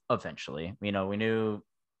injury eventually. We knew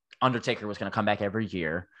Undertaker was going to come back every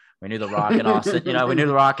year. We knew The Rock and Austin, we knew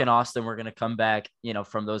The Rock and Austin were going to come back,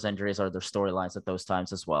 from those injuries or their storylines at those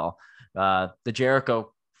times as well. The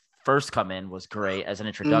Jericho first come in was great as an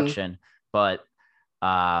introduction, but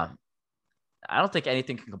I don't think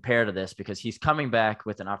anything can compare to this because he's coming back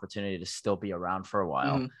with an opportunity to still be around for a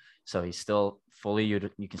while. So he's still you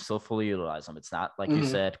can still fully utilize him. It's not like you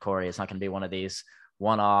said, Corey, it's not going to be one of these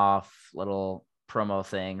one-off little promo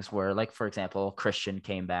things where, like, for example, Christian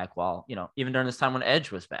came back while, even during this time when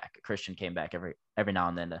Edge was back, Christian came back every now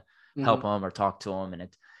and then to help him or talk to him. And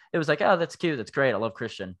it was like, oh, that's cute. That's great. I love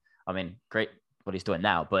Christian. I mean, great what he's doing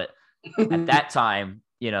now. But at that time,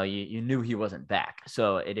 you knew he wasn't back.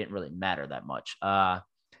 So it didn't really matter that much. The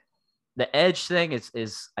Edge thing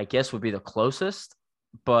is I guess would be the closest,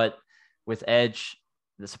 but with Edge,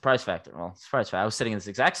 the surprise factor. I was sitting in this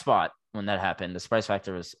exact spot when that happened. The surprise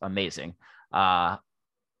factor was amazing. I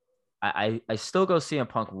still go CM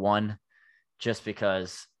Punk 1 just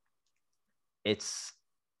because it's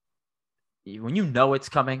when it's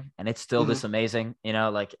coming and it's still this amazing,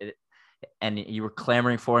 and you were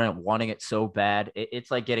clamoring for it and wanting it so bad.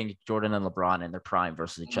 It's like getting Jordan and LeBron in their prime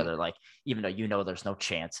versus each other. Like, even though there's no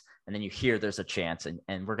chance, and then you hear there's a chance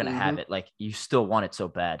and we're going to have it. Like, you still want it so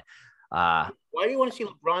bad. Why do you want to see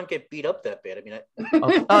LeBron get beat up that bad? I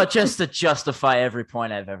mean, just to justify every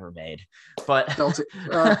point I've ever made. But Celtic,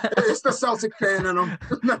 it's the Celtic fan in them.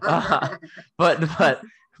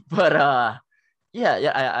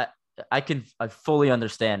 I fully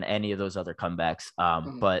understand any of those other comebacks.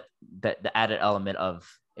 But the added element of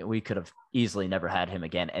we could have easily never had him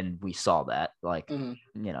again, and we saw that. Like,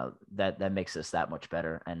 that makes us that much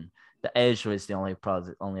better. And the Edge was probably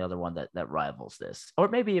the only other one that rivals this, or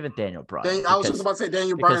maybe even Daniel Bryan. I was just about to say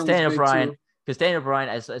Daniel Bryan. Because Daniel Bryan,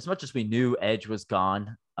 as much as we knew Edge was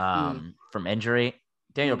gone from injury,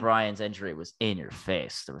 Daniel Bryan's injury was in your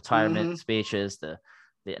face. The retirement speeches, the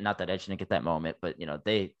not that Edge didn't get that moment, but you know,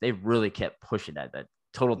 they really kept pushing that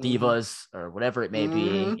total divas or whatever it may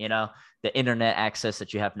be, you know, the internet access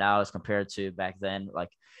that you have now as compared to back then, like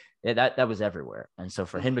that was everywhere. And so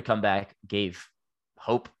for him to come back gave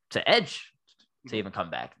hope to Edge to even come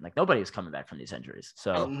back. Like nobody was coming back from these injuries.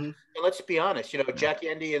 So and let's be honest, you know, Jackie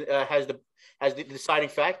Andy has the deciding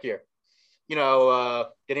factor. You know,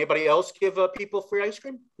 did anybody else give people free ice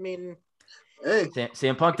cream? I mean, hey,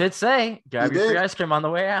 CM Punk did say, grab your free ice cream on the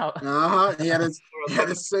way out. He had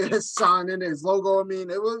his sign in his logo. I mean,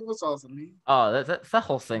 it was awesome. That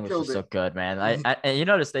whole thing was just so good, man. I and you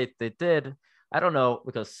notice they did. I don't know,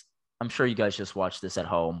 because I'm sure you guys just watched this at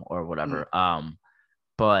home or whatever.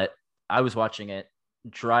 But I was watching it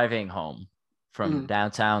driving home from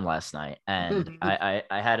downtown last night, and I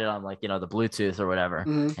had it on, like, you know, the Bluetooth or whatever,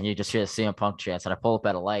 and you just hear the CM Punk chants, and I pull up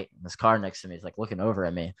at a light, and this car next to me is like looking over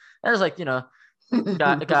at me, and there's like, you know,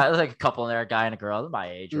 there's like a couple in there, a guy and a girl, my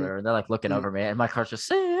age or whatever, and they're like looking over me, and my car's just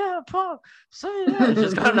CM Punk,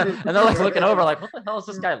 just going, and they're like looking over like, what the hell is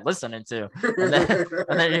this guy listening to? And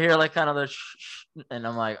then you hear like kind of the and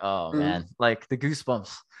I'm like, oh man, like the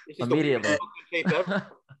goosebumps immediately.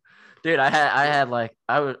 Dude, I had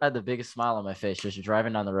the biggest smile on my face just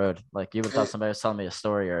driving down the road. Like, you would have thought somebody was telling me a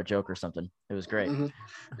story or a joke or something. It was great.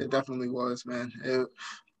 It definitely was, man. If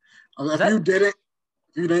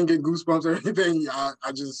you didn't get goosebumps or anything, I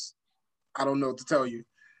don't know what to tell you.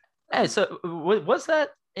 Hey, so was that,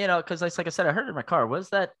 you know, because like I said, I heard it in my car. Was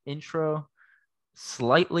that intro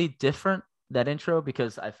slightly different, that intro?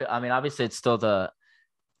 Because I mean, obviously it's still the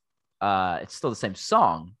same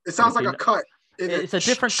song. It sounds like a cut. It's a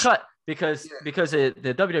different cut. Because the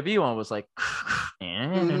WWE one was like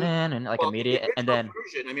and like immediate, and then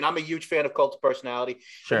version, I mean, I'm a huge fan of Cult of Personality.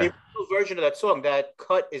 Sure. The original version of that song, that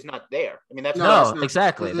cut is not there. I mean, that's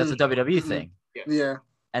exactly. That's a WWE thing. Yeah.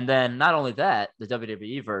 And then not only that, the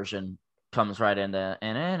WWE version comes right in the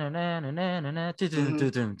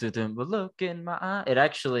look in my eye. It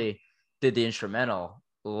actually did the instrumental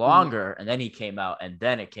longer, and then he came out, and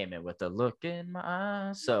then it came in with the look in my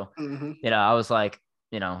eye. So you know, I was like,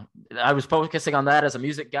 you know, I was focusing on that as a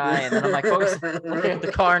music guy, and then I'm like looking at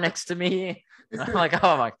the car next to me. And I'm like,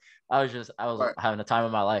 oh my! I was having the time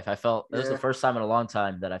of my life. I felt it was the first time in a long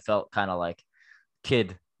time that I felt kind of like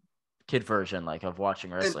kid version, like, of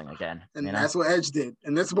watching wrestling again. And that's what Edge did,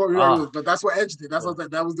 and that's what we were. But that's what Edge did. That's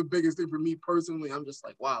what that was the biggest thing for me personally. I'm just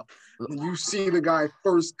like, wow, when you see the guy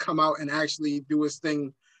first come out and actually do his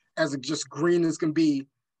thing as just green as can be,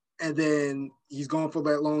 and then he's gone for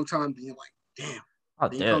that long time, and you're like, damn.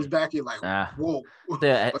 He comes back, you're like, whoa.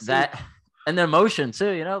 That and the emotion too,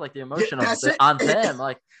 you know, like the emotion on them,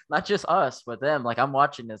 like not just us, but them. Like, I'm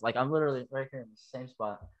watching this, like I'm literally right here in the same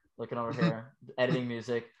spot, looking over here, editing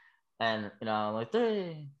music, and you know, I'm like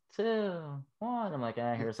 3, 2, 1. I'm like,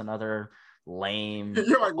 here's another lame.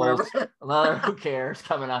 You're like, another who cares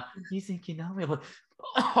coming out. You think you know me? Like,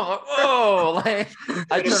 oh, like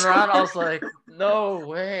I turned around, I was like, no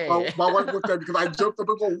way. My wife looked at me because I jumped up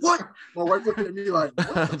and go, what? My wife looked at me like,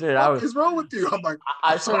 what the fuck is wrong with you? I'm like,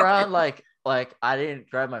 I turned around like I didn't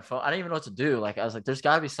grab my phone. I didn't even know what to do. Like, I was like, there's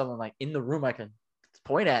gotta be someone like in the room I can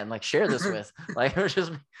point at and like share this with. Like, it was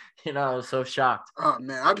just, you know, I was so shocked. Oh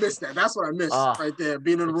man, I missed that. That's what I missed right there.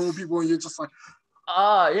 Being in the room with people and you're just like,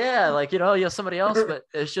 yeah, like, you know, you have somebody else, but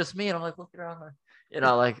it's just me, and I'm like looking around. You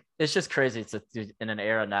know, like, it's just crazy. It's in an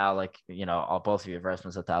era now, like, you know, both of you have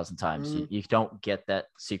wrestled 1,000 times. You don't get that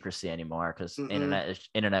secrecy anymore because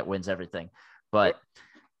internet wins everything. But,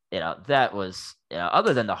 you know, that was, you know,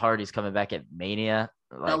 other than the Hardys coming back at Mania,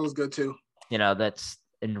 like, that was good too. You know, that's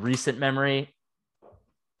in recent memory.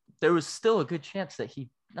 There was still a good chance that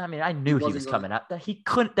I knew he was coming out, that he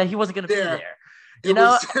wasn't going to be there. You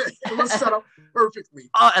know, it was set up perfectly.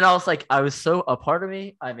 And I was like, a part of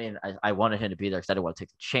me, I mean, I wanted him to be there because I didn't want to take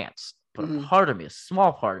the chance. But a part of me, a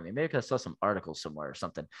small part of me, maybe because I saw some article somewhere or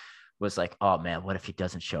something, was like, oh man, what if he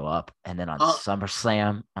doesn't show up? And then on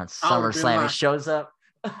SummerSlam he shows up.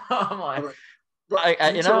 I'm like,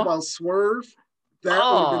 you know, about Swerve. That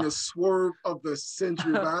would have been a swerve of the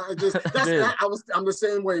century. I'm the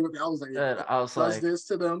same way with it. I was like, I was like, this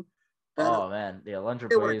to them. Man, the Alundra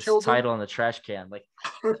Blaze title in the trash can, like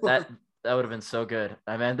that would have been so good.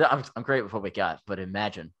 I mean, I'm great with what we got, but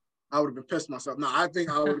imagine. I would have been pissed myself. No, I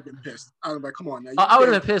think I would have been pissed. I was like, come on now. I would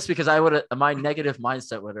have been pissed because my negative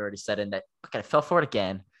mindset would have already set in that, okay, I fell for it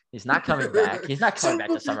again. He's not coming back. He's not coming back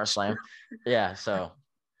to SummerSlam. Yeah, so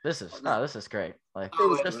this is great. Like,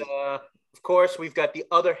 of course, we've got the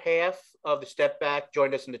other half of the Step Back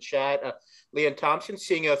joined us in the chat. Leon Thompson,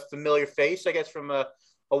 seeing a familiar face, I guess, from a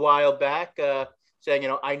while back. saying,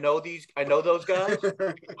 I know those guys. He's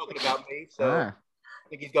talking about me. So I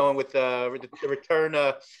think he's going with the return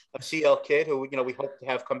of CL Kid, who, we hope to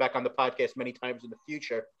have come back on the podcast many times in the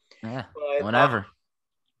future. Yeah, but, whenever.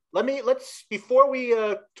 Let's before we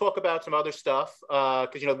talk about some other stuff,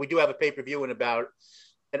 because we do have a pay-per-view in about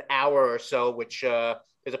an hour or so, which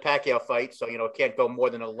is a Pacquiao fight, so it can't go more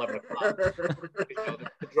than 11 o'clock. The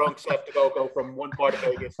drunks have to go from one part of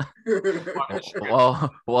Vegas.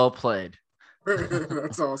 Well played.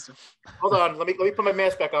 That's awesome. Hold on, let me put my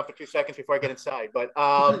mask back on for 2 seconds before I get inside. But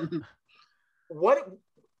what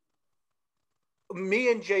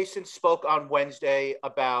me and Jason spoke on Wednesday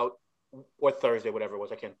about, or Thursday, whatever it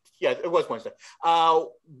was. It was Wednesday.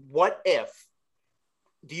 What if?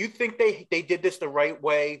 Do you think they did this the right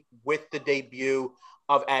way with the debut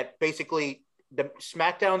of at basically the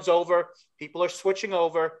SmackDown's over, people are switching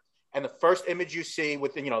over, and the first image you see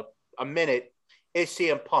within a minute is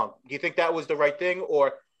CM Punk? Do you think that was the right thing,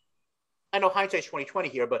 or I know hindsight's 2020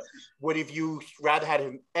 here, but would you rather had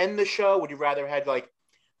him end the show? Would you rather had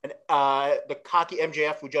the cocky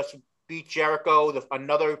MJF who just beat Jericho,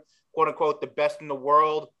 another quote unquote the best in the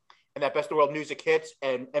world, and that best in the world music hits,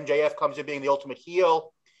 and MJF comes in being the ultimate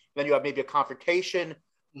heel, then you have maybe a confrontation?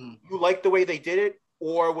 You like the way they did it,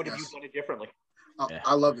 or would have you done it differently?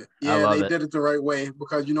 I love it. Yeah, they did it the right way,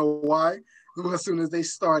 because you know why? Because as soon as they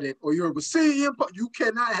started, or you heard CM Punk, you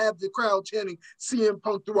cannot have the crowd chanting CM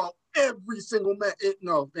Punk throughout every single match.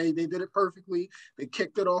 They did it perfectly. They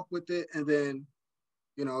kicked it off with it, and then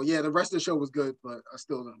the rest of the show was good, but I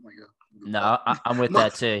still don't like it. No, I'm with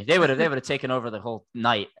that too. They would have taken over the whole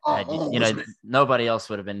night. Nobody else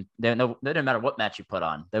would have been. They didn't matter what match you put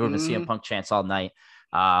on. There would have been CM Punk chants all night.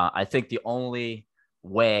 I think the only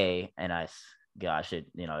way, and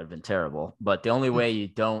it'd been terrible, but the only way you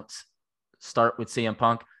don't start with CM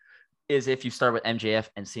Punk is if you start with MJF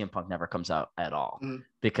and CM Punk never comes out at all,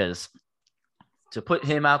 because to put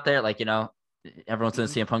him out there, everyone's in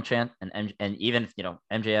the CM Punk chant, and even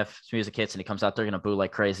MJF's music hits and he comes out, they're gonna boo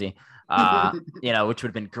like crazy, which would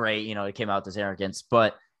have been great. He came out with his arrogance,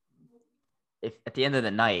 but if at the end of the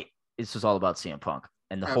night this was all about CM Punk,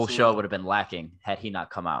 and the whole show would have been lacking had he not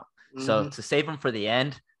come out. So to save him for the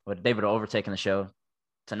end, they would have overtaken the show.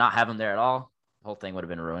 To not have him there at all, the whole thing would have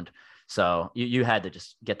been ruined. So you had to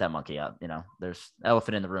just get that monkey out. There's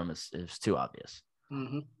elephant in the room is too obvious.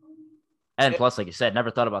 And plus, like you said,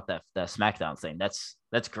 never thought about that SmackDown thing. That's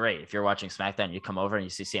great. If you're watching SmackDown, you come over and you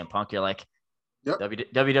see CM Punk, you're like,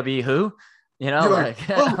 WWE who?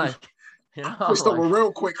 Switched over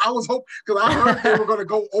real quick. I was hoping, because I heard they were going to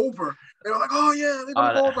go over. They were like, oh yeah, they're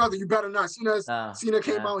going to go over. Brother, you better not. As soon as Cena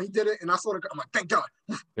came out, he did it, and I saw I'm like, thank God.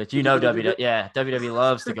 But WWE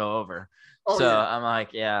loves to go over. I'm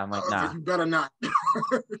like, nah. You better not.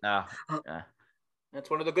 No. That's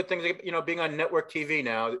one of the good things, being on network TV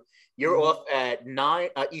now. You're off at 9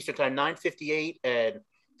 Eastern time, 9:58 and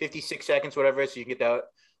 56 seconds, whatever it is. So you get that.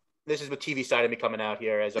 This is the TV side of me coming out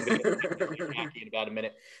here, as I'm going to get in about a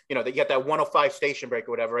minute. You get that 105 station break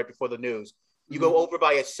or whatever right before the news. You go over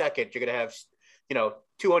by a second, you're going to have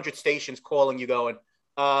 200 stations calling you, going,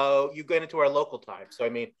 you get into our local time. So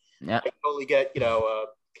I totally get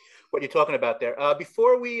what you're talking about there.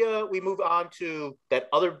 Before we move on to that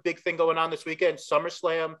other big thing going on this weekend,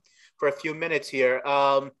 SummerSlam, for a few minutes here.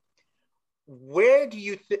 Where do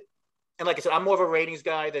you think? And like I said, I'm more of a ratings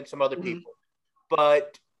guy than some other people,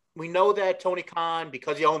 but we know that Tony Khan,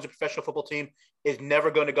 because he owns a professional football team, is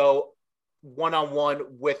never going to go one-on-one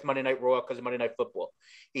with Monday Night Raw because of Monday Night Football.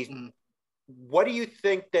 What do you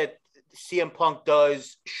think that CM Punk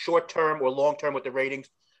does short-term or long-term with the ratings?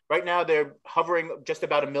 Right now, they're hovering just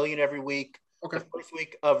about 1 million every week. Okay. The first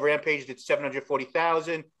week of Rampage did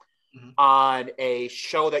 740,000 on a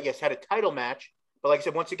show that, yes, had a title match. But like I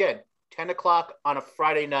said, once again, 10 o'clock on a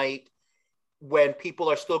Friday night when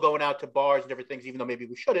people are still going out to bars and different things, even though maybe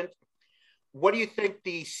we shouldn't. What do you think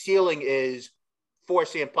the ceiling is for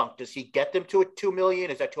CM Punk? Does he get them to a 2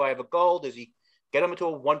 million? Is that too high of a goal? Does he get them to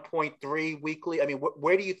a 1.3 weekly? I mean,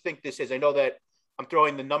 where do you think this is? I know that I'm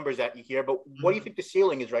throwing the numbers at you here, but what do you think the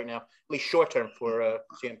ceiling is right now, at least short term, for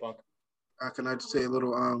CM Punk? Can I just say a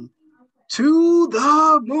little to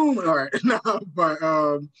the moon? All right, no,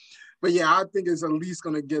 but yeah, I think it's at least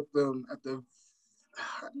going to get them at the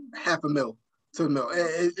 500,000 to 1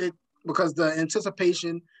 million. Because the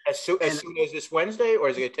anticipation. As soon as this Wednesday, or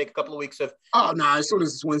is it going to take a couple of weeks of? Oh no, as soon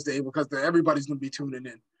as it's Wednesday, because everybody's going to be tuning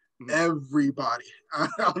in. Everybody, I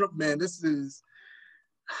don't know, man. This is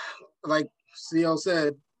like CL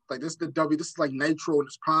said, like this is this is like Nitro and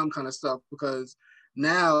its prime kind of stuff, because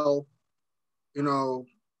now,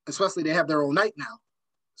 especially they have their own night now.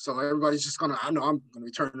 So everybody's just I know I'm gonna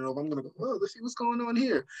be turning it over. I'm gonna go, oh, let's see what's going on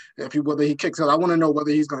here. Whether he kicks out, I want to know whether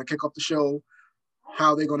he's gonna kick off the show,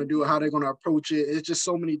 how they're gonna do it, how they're gonna approach it. It's just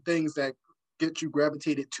so many things that get you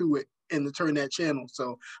gravitated to it and to turn that channel.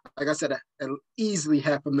 So, like I said, easily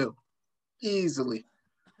 $500,000, easily.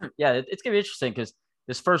 Yeah, it's gonna be interesting because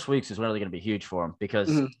this first week is really gonna be huge for him because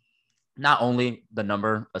not only the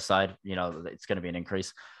number aside, it's gonna be an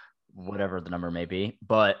increase, whatever the number may be,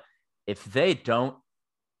 but if they don't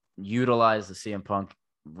utilize the CM Punk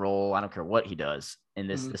role, I don't care what he does in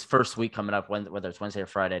this first week coming up, whether it's Wednesday or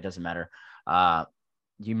Friday, it doesn't matter.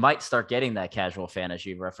 You might start getting that casual fan, as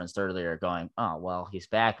you referenced earlier, going, oh, well, he's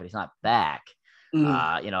back, but he's not back.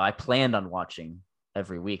 I planned on watching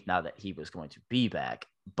every week now that he was going to be back.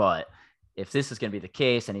 But if this is going to be the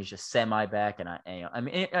case and he's just semi back,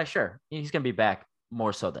 sure, he's going to be back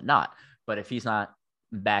more so than not. But if he's not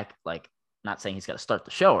back, like, not saying he's got to start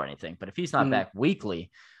the show or anything, but if he's not back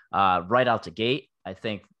weekly, right out the gate, I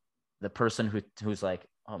think the person who's like,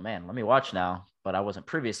 oh man, let me watch now, but I wasn't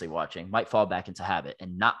previously watching, might fall back into habit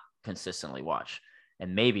and not consistently watch,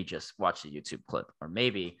 and maybe just watch the YouTube clip, or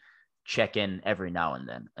maybe check in every now and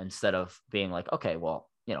then, instead of being like, okay, well,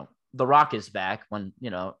 The Rock is back when,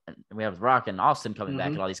 and we have The Rock and Austin coming back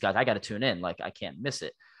and all these guys, I got to tune in. Like, I can't miss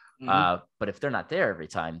it. But if they're not there every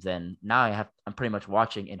time, then now I'm pretty much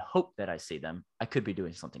watching in hope that I see them. I could be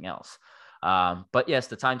doing something else. But yes,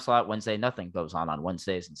 the time slot Wednesday, nothing goes on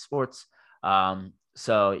Wednesdays in sports.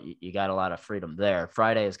 So you got a lot of freedom there.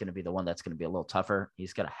 Friday is going to be the one that's going to be a little tougher.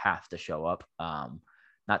 He's going to have to show up.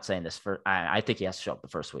 Not saying this I think he has to show up the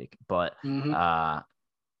first week, but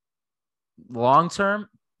long term,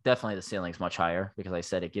 definitely the ceiling is much higher because, like I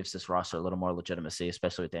said, it gives this roster a little more legitimacy,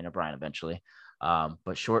 especially with Daniel Bryan eventually.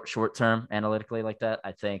 But short term, analytically like that,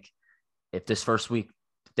 I think if this first week,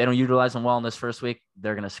 if they don't utilize them well in this first week,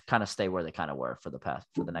 they're going to kind of stay where they kind of were for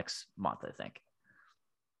the next month, I think.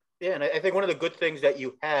 Yeah, and I think one of the good things that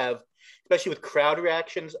you have, especially with crowd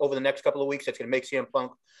reactions over the next couple of weeks, that's going to make CM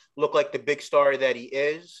Punk look like the big star that he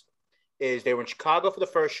is they were in Chicago for the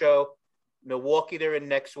first show, Milwaukee they're in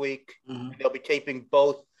next week. They'll be taping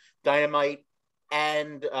both Dynamite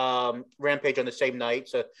and Rampage on the same night.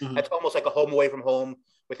 So that's almost like a home away from home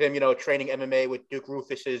with him, training MMA with Duke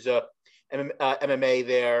Rufus's MMA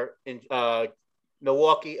there in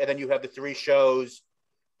Milwaukee. And then you have the 3 shows,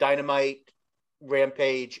 Dynamite,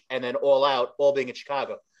 Rampage, and then All Out, all being in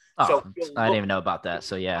Chicago. Oh, so I didn't even know about that.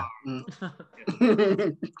 So yeah.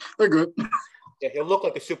 They're good. Yeah, he'll look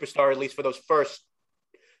like a superstar, at least for those first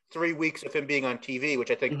 3 weeks of him being on TV, which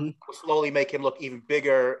I think will slowly make him look even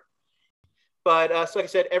bigger. But so like I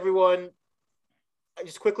said, everyone,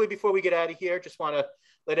 just quickly before we get out of here, just want to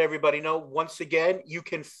let everybody know, once again, you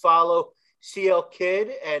can follow CL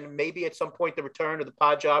Kid and maybe at some point the return of the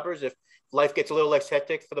Pod Jobbers if life gets a little less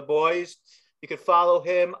hectic for the boys. You can follow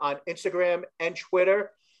him on Instagram and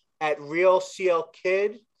Twitter at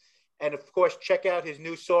RealCLKid. And, of course, check out his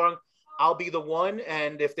new song, I'll Be the One.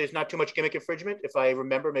 And if there's not too much gimmick infringement, if I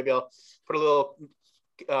remember, maybe I'll put a little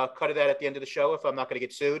cut of that at the end of the show if I'm not going to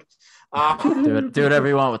get sued. Do whatever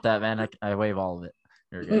you want with that, man. I waive all of it.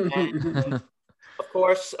 You're good. And, of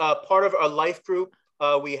course, part of our life group,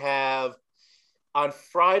 we have on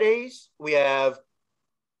Fridays, we have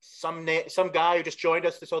some guy who just joined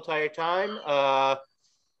us this whole entire time,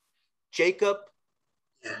 Jacob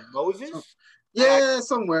Moses.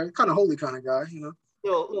 Somewhere, kind of holy kind of guy,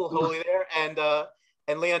 little holy there,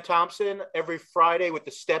 and Leon Thompson every Friday with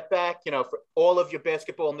the Step Back, for all of your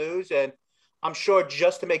basketball news. And I'm sure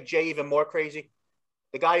just to make Jay even more crazy,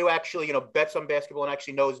 the guy who actually bets on basketball and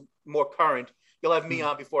actually knows more current, you'll have me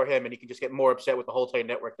on before him, and he can just get more upset with the whole entire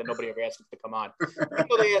network that nobody ever asked him to come on.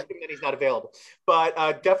 Until they ask him, then he's not available. But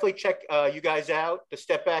definitely check you guys out. The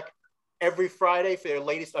Step Back every Friday for their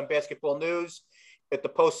latest on basketball news at the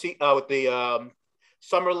with the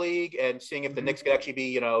Summer League and seeing if the Knicks could actually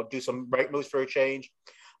be, do some right moves for a change.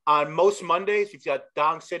 On most Mondays, you've got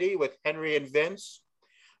Dong City with Henry and Vince.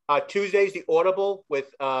 Tuesdays, the Audible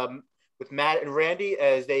with Matt and Randy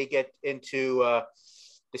as they get into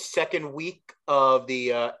the second week of the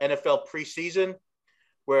NFL preseason,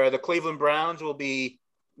 where the Cleveland Browns will be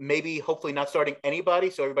hopefully not starting anybody,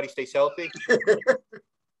 so everybody stays healthy.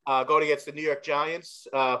 Going against the New York Giants.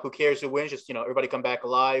 Who cares who wins? Just, everybody come back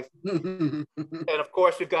alive. And, of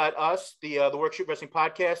course, we've got us, the Work Shoot Wrestling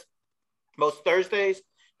Podcast, most Thursdays.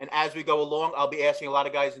 And as we go along, I'll be asking a lot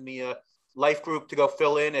of guys in the life group to go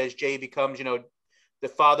fill in as Jay becomes, the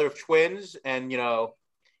father of twins. And,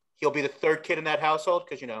 he'll be the third kid in that household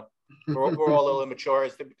because, we're all a little immature.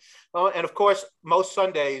 And, of course, most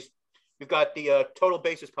Sundays, we've got the Total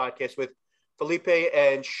Basis Podcast with Felipe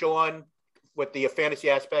and Sean with the fantasy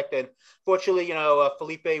aspect. And fortunately,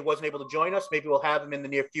 Felipe wasn't able to join us. Maybe we'll have him in the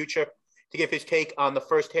near future to give his take on the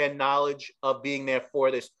firsthand knowledge of being there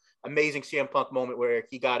for this amazing CM Punk moment where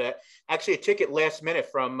he got actually a ticket last minute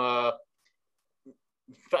from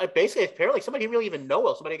basically apparently somebody he really even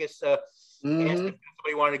know. Somebody asked if somebody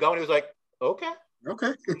wanted to go, and he was like, okay.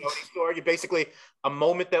 Story, basically a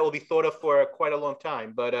moment that will be thought of for quite a long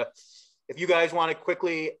time. But if you guys want to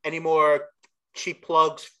quickly, any more cheap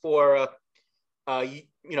plugs for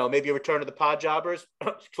maybe a return to the Pod Jobbers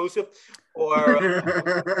exclusive, or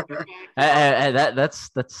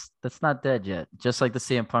that's not dead yet. Just like the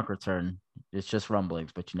CM Punk return, it's just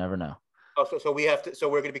rumblings, but you never know. Oh, so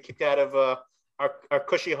we're going to be kicked out of our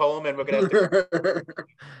cushy home, and we're going to have to.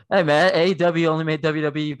 Hey man, AEW only made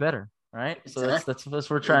WWE better, right? So that's what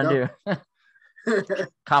we're trying to do.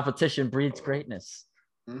 Competition breeds greatness.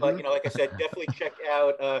 But like I said, definitely check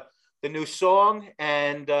out the new song.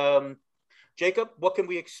 And Jacob, what can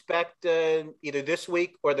we expect either this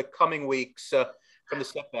week or the coming weeks from the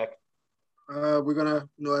Step Back? We're gonna,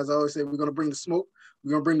 as I always say, we're gonna bring the smoke.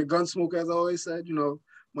 We're gonna bring the gun smoke, as I always said.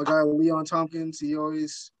 My guy Leon Tompkins, he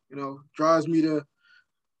always, drives me to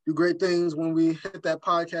do great things when we hit that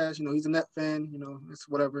podcast. He's a Net fan. It's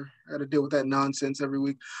whatever. I got to deal with that nonsense every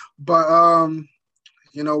week. But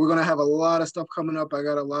we're gonna have a lot of stuff coming up. I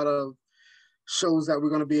got a lot of shows that we're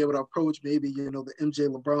gonna be able to approach. Maybe the MJ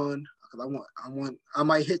LeBron, because I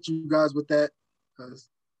might hit you guys with that because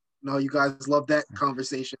you guys love that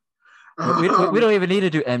conversation. We don't even need to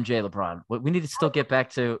do MJ LeBron. We need to still get back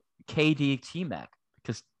to KD T-Mac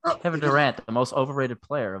because Kevin Durant, the most overrated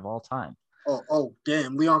player of all time. Oh,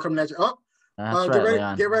 damn! Leon coming at you. That's right,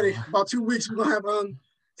 Leon. Get ready. About 2 weeks, we're gonna have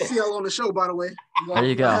CL on the show. By the way, there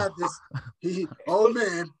you go. Have this. Oh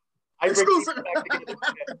man. Exclusive.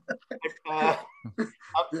 I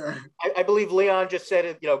believe Leon just said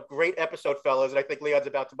it. Great episode, fellas, and I think Leon's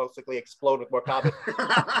about to basically explode with more comments.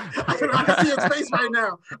 I can see his face right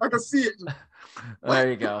now. I can see it. There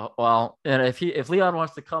you go. Well, and if Leon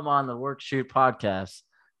wants to come on the Work Shoot podcast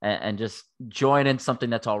and just join in something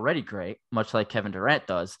that's already great, much like Kevin Durant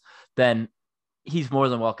does, then he's more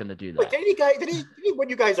than welcome to do that. Wait, did he win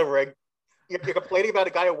you guys a ring? You're complaining about a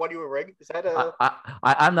guy who won you a ring? Is that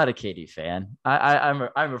I'm not a KD fan.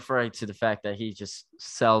 I'm referring to the fact that he just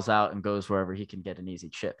sells out and goes wherever he can get an easy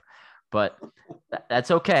chip. But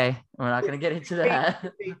that's okay. We're not going to get into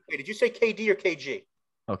that. Wait, did you say KD or KG?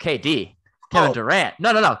 Oh, KD. Kevin Durant.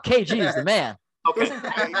 No. KG is the man. Okay.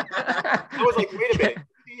 I was like, wait a minute.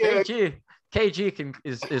 KG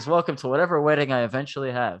is welcome to whatever wedding I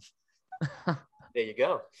eventually have. There you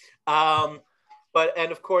go.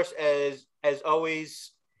 And of course, as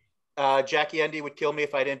always, Jackie Endy would kill me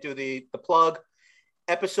if I didn't do the plug.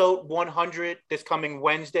 Episode 100 this coming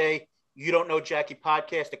Wednesday. You Don't Know Jackie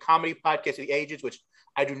podcast, the comedy podcast of the ages, which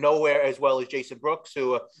I do nowhere as well as Jason Brooks,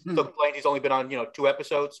 who still complains he's only been on 2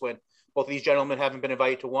 episodes when both of these gentlemen haven't been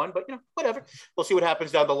invited to one. But whatever. We'll see what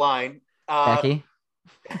happens down the line. Jackie.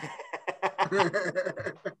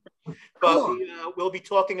 But we'll be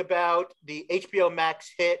talking about the HBO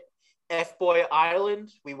Max hit F-Boy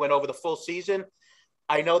Island. We went over the full season.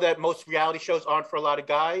 I know that most reality shows aren't for a lot of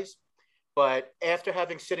guys, but after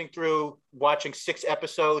sitting through watching 6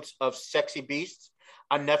 episodes of Sexy Beasts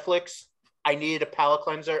on Netflix, I needed a palate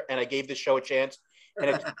cleanser, and I gave this show a chance. And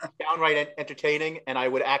it's downright entertaining. And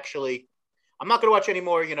I'm not going to watch any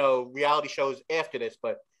more, reality shows after this.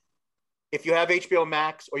 But if you have HBO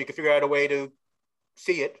Max, or you can figure out a way to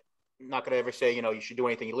see it, I'm not going to ever say, you should do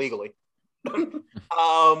anything illegally.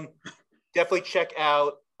 Definitely check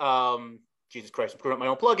out. Jesus Christ, I'm putting up my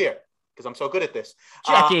own plug here because I'm so good at this.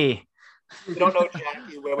 Jackie. We don't know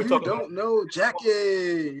Jackie. Where we talk don't know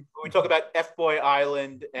Jackie. We talk about F-Boy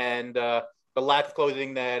Island and the lack of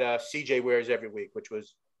clothing that CJ wears every week, which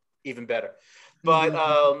was even better. But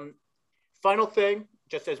final thing,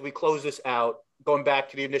 just as we close this out, going back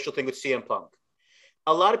to the initial thing with CM Punk.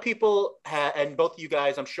 A lot of people, and both of you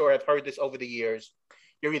guys, I'm sure, have heard this over the years.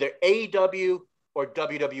 You're either AEW or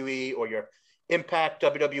WWE, or you're Impact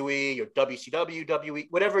WWE, or WCW, WWE,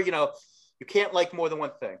 whatever, you can't like more than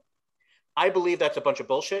one thing. I believe that's a bunch of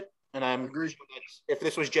bullshit. And I'm sure that if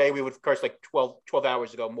this was Jay, we would curse like 12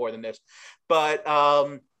 hours ago more than this. But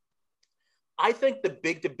I think the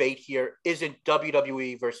big debate here isn't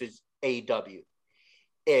WWE versus AEW.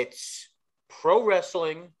 It's pro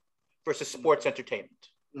wrestling versus sports entertainment.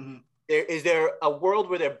 Mm-hmm. Is there a world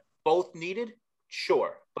where they're both needed?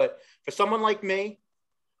 Sure. But for someone like me,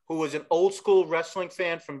 who was an old school wrestling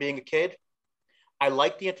fan from being a kid, I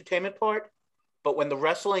like the entertainment part. But when the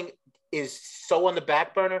wrestling is so on the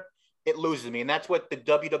back burner, it loses me. And that's what the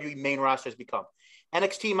WWE main roster has become.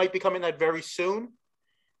 NXT might be coming that very soon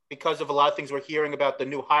because of a lot of things we're hearing about the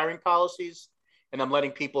new hiring policies and them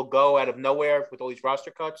letting people go out of nowhere with all these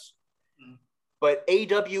roster cuts. Mm. But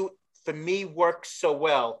AEW, for me, works so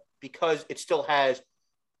well because it still has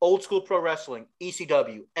old school pro wrestling,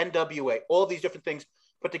 ECW, NWA, all these different things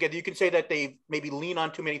put together. You can say that they maybe lean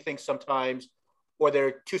on too many things sometimes, or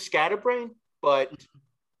they're too scatterbrained, but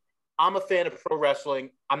I'm a fan of pro wrestling.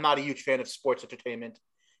 I'm not a huge fan of sports entertainment,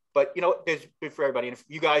 but there's good for everybody. And if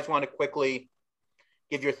you guys want to quickly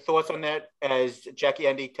give your thoughts on that, as Jackie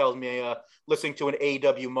Andy tells me, listening to an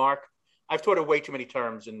AEW mark, I've taught her way too many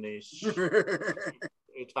terms in these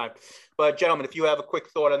time. But gentlemen, if you have a quick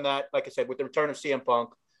thought on that, like I said, with the return of CM Punk,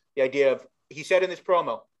 the idea of, he said in this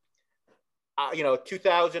promo,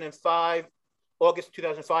 2005, August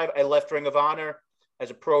 2005, I left Ring of Honor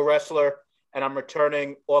as a pro wrestler, and I'm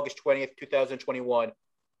returning August 20th, 2021.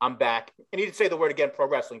 I'm back. And he didn't say the word again, pro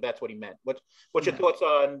wrestling. That's what he meant. What's your thoughts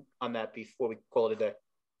on that before we call it a day?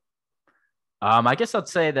 I guess I'd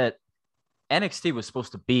say that NXT was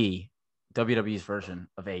supposed to be WWE's version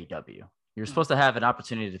of AEW. You're supposed to have an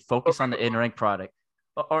opportunity to focus on the in-ring product.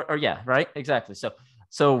 Or yeah, right? Exactly.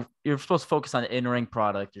 So you're supposed to focus on the in-ring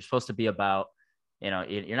product. You're supposed to be about,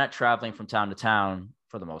 you're not traveling from town to town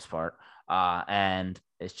for the most part. And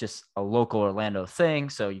it's just a local Orlando thing.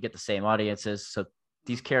 So you get the same audiences. So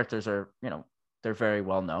these characters are, they're very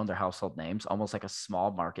well known. They're household names, almost like a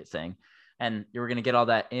small market thing. And you're going to get all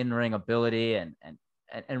that in-ring ability and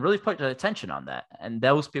really put attention on that. And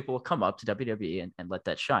those people will come up to WWE and let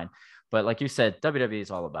that shine. But like you said, WWE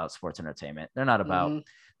is all about sports entertainment. They're not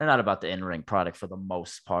about the in-ring product for the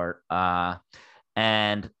most part.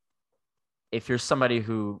 And if you're somebody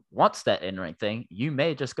who wants that in-ring thing, you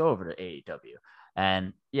may just go over to AEW.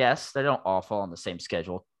 And yes, they don't all fall on the same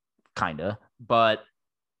schedule, kind of, but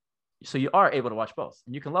so you are able to watch both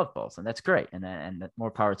and you can love both, and that's great. And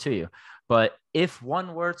more power to you. But if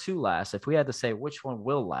one were to last, if we had to say which one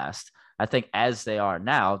will last, I think as they are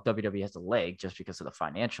now, WWE has a leg just because of the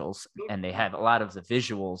financials, and they have a lot of the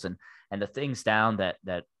visuals and the things down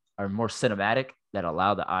that are more cinematic, that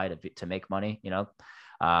allow the eye to make money.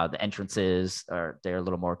 The entrances they're a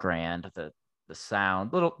little more grand, the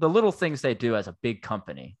sound, the little things they do as a big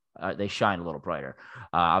company, they shine a little brighter,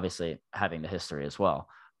 obviously having the history as well.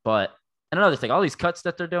 But and another thing, all these cuts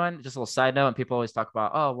that they're doing, just a little side note, and people always talk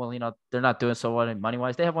about, oh, well, they're not doing so well money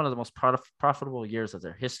wise. They have one of the most profitable years of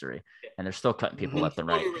their history, and they're still cutting people left and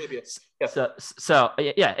right. Yeah. So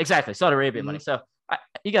yeah, exactly. Saudi Arabia money. So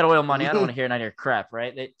you got oil money. I don't want to hear none of your crap,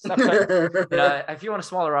 right? Stop cutting. If you want a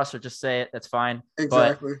smaller roster, just say it. That's fine.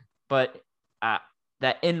 Exactly. But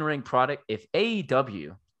that in-ring product, if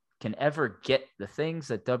AEW can ever get the things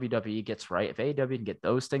that WWE gets right, if AEW can get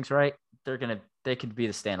those things right, they can be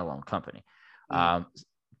the standalone company.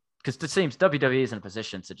 Because it seems WWE is in a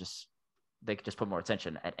position to they could just put more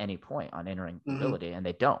attention at any point on in-ring ability, and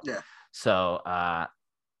they don't. Yeah. So I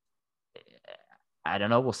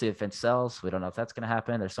don't know. We'll see if Vince sells. We don't know if that's going to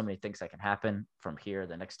happen. There's so many things that can happen from here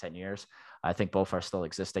the next 10 years. I think both are still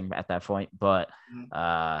existing at that point. But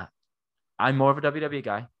I'm more of a WWE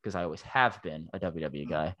guy because I always have been a WWE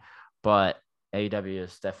guy. But AEW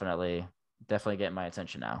is definitely getting my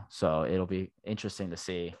attention now. So it'll be interesting to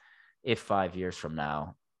see if 5 years from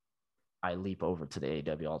now I leap over to the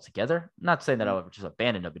AEW altogether. Not saying that I'll ever just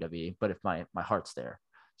abandon WWE, but if my heart's there.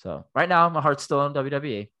 So right now my heart's still in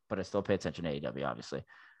WWE, but I still pay attention to AEW, obviously.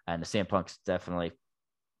 And the CM Punk's definitely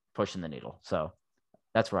pushing the needle. So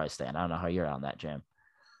that's where I stand. I don't know how you're on that, Jam.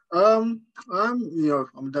 I'm a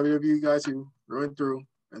WWE guy too, through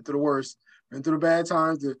the worst, and through the bad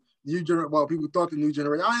times. The new generation, people thought the new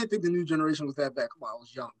generation. I didn't think the new generation was that bad. Come on, I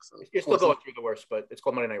was young. So you're still going through the worst, but it's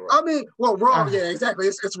called Monday Night Raw. I mean, well, Raw, yeah, exactly.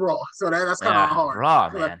 It's Raw, so that's kind of hard. Raw,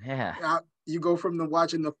 man, yeah. You go from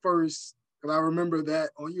watching the first, because I remember that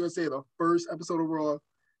on USA, the first episode of Raw,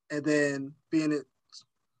 and then being it.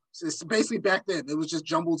 It's basically back then. It was just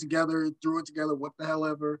jumbled together, threw it together, what the hell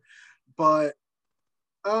ever. But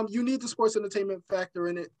you need the sports entertainment factor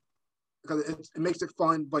in it because it makes it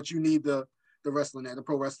fun, but you need the wrestling, the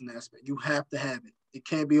pro wrestling aspect. You have to have it. It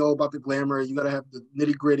can't be all about the glamour. You got to have the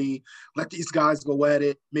nitty gritty. Let these guys go at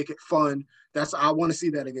it. Make it fun. I want to see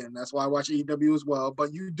that again. That's why I watch AEW as well.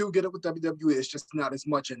 But you do get it with WWE. It's just not as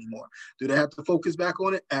much anymore. Do they have to focus back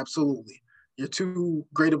on it? Absolutely. You're too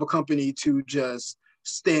great of a company to just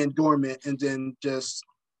stand dormant and then just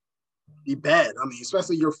be bad. I mean,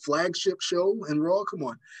 especially your flagship show in Raw. Come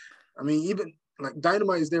on. I mean, even like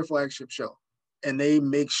Dynamite is their flagship show, and they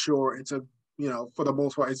make sure it's for the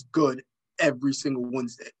most part, it's good every single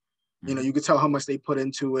Wednesday. You can tell how much they put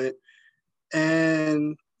into it,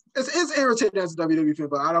 and it's irritating as a WWE fan,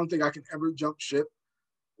 but I don't think I can ever jump ship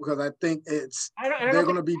because I think they're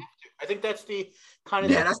going to be. I think that's the kind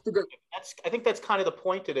of that's the good. I think that's kind of the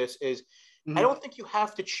point to this is I don't think you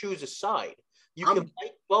have to choose a side. You can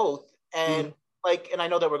like both, and and I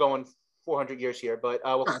know that we're going 400 years here, but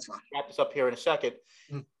we'll wrap this up here in a second.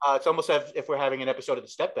 It's almost as if we're having an episode of the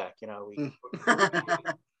Step Back. You know,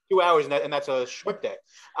 2 hours, and that's a short day.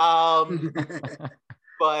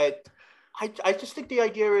 But I just think the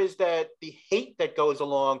idea is that the hate that goes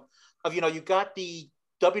along of, you got the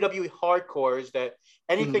WWE hardcores that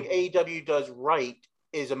anything AEW does right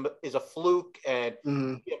is a fluke, and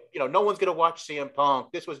no one's gonna watch CM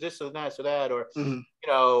Punk. This was this or that or that,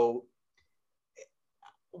 or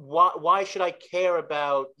why should I care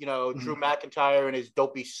about Drew McIntyre and his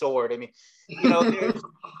dopey sword? I mean,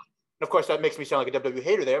 of course that makes me sound like a WWE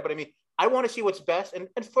hater there, but I mean, I want to see what's best, and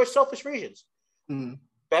for selfish reasons.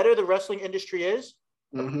 Better the wrestling industry is,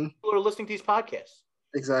 people are listening to these podcasts.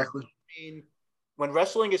 Exactly. I mean, when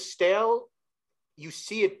wrestling is stale, you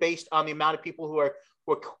see it based on the amount of people who are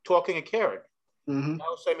talking and caring. So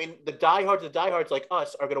I mean, the diehards like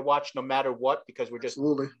us are going to watch no matter what, because we're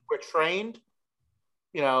trained,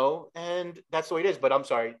 and that's the way it is. But I'm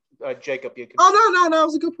sorry, Jacob. You can... Oh no, that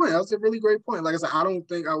was a good point. That was a really great point. Like I said, I don't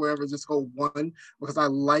think I would ever just go one, because I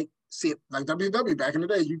see it like WWE back in the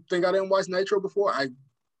day. You think I didn't watch Nitro before? I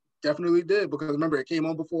definitely did, because remember it came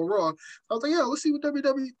on before Raw. I was like, yeah, let's see what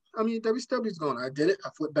WCW is going. I did it. I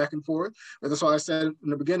flipped back and forth. And that's why I said in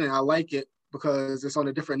the beginning, I like it because it's on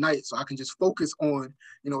a different night, so I can just focus on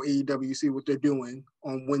AEW, see what they're doing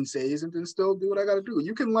on Wednesdays, and then still do what I got to do.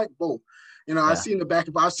 You can like both. I've seen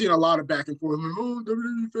I've seen a lot of back and forth. Like, oh,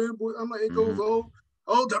 WWE fanboy. I'm like, it goes,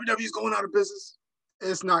 WWE's going out of business.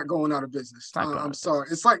 It's not going out of business. I'm sorry.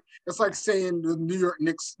 It's like saying the New York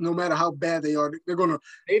Knicks, no matter how bad they are, they're gonna.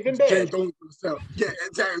 They've been bad. James Dolan gonna sell. Yeah,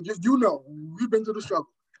 exactly. We've been through the struggle.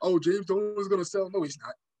 Oh, James Dolan is gonna sell. No, he's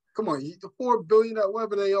not. Come on, the $4 billion,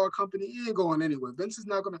 whatever they are, company, he ain't going anywhere. Vince is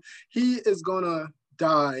not gonna. He is gonna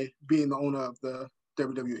die being the owner of the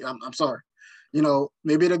WWE. I'm sorry.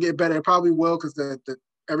 Maybe it'll get better. It probably will, because the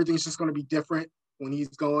everything's just gonna be different when he's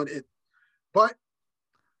gone. But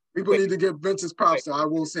people need to give Vince's props, so I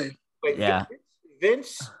will say.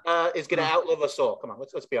 Vince is going to outlive us all. Come on,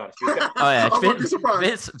 let's be honest.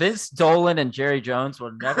 Vince Dolan and Jerry Jones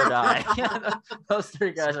will never die. Those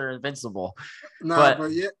three guys are invincible.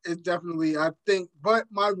 But yeah, it's definitely, I think. But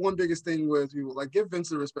my one biggest thing was people give Vince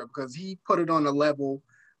the respect, because he put it on a level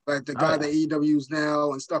like the guy that AEW's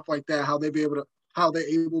now and stuff like that. How they're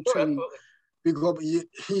able to be global. He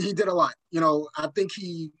did a lot. I think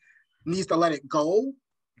he needs to let it go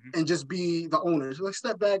and just be the owner. So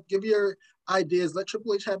step back, give your ideas, let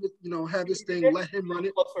Triple H have it, have his thing, let him run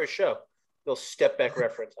it. Look for a show. Little step back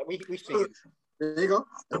reference. We see it. There you go.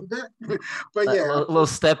 But yeah. A little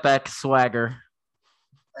step back swagger.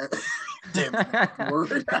 Damn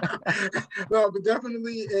word. No, but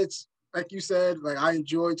definitely it's like you said, I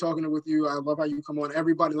enjoy talking with you. I love how you come on.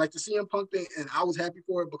 Everybody like the CM Punk thing, and I was happy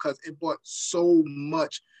for it because it brought so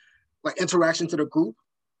much interaction to the group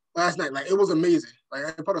last night. It was amazing.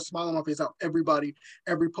 I put a smile on my face out. Everybody,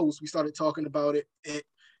 every post, we started talking about it.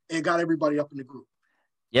 It got everybody up in the group.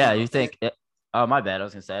 Yeah, you think oh, my bad. I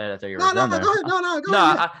was gonna say I thought you were done there. Go ahead. Go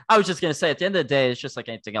ahead. I was just gonna say at the end of the day, it's just like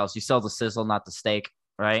anything else. You sell the sizzle, not the steak,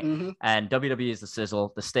 right? And WWE is the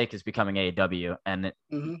sizzle. The steak is becoming AEW, and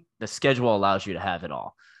the schedule allows you to have it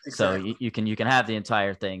all. Exactly. So you can have the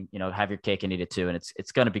entire thing. Have your cake and eat it too, and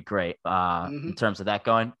it's gonna be great in terms of that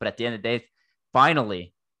going. But at the end of the day,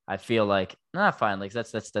 finally, I feel like not finally,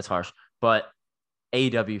 because that's harsh, but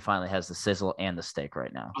AEW finally has the sizzle and the steak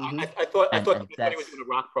right now. I thought he was doing a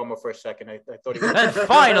Rock promo for a second. I thought he was. And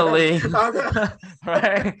finally,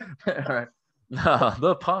 right? No,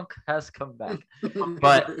 the Punk has come back.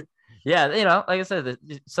 But yeah, like I said,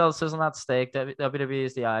 sell the sizzle, not the steak. WWE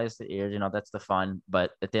is the eyes, the ears. That's the fun.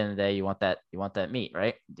 But at the end of the day, you want that meat,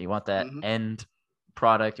 right? You want that end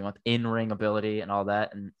product. You want in-ring ability and all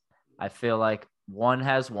that. And I feel like one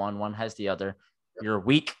has the other. Your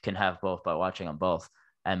week can have both by watching them both.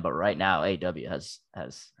 But right now AEW has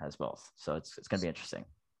both. So it's gonna be interesting.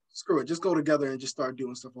 Screw it. Just go together and just start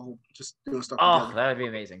doing stuff. Just doing stuff together. That would be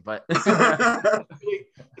amazing. But let's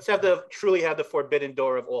truly have the forbidden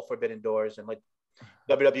door of all forbidden doors, and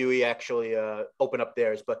WWE actually open up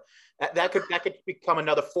theirs. But that could become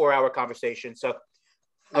another 4-hour conversation. So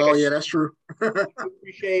that's true.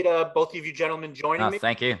 Appreciate both of you gentlemen joining me.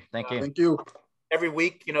 Thank you. Thank you. Every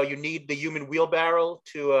week, you need the human wheelbarrow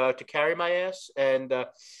to carry my ass, and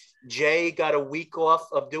Jay got a week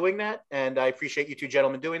off of doing that, and I appreciate you two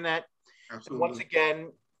gentlemen doing that. Absolutely. Once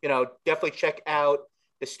again, definitely check out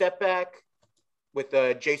the Step Back with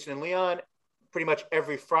Jason and Leon. pretty much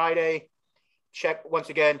every Friday. Check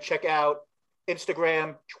out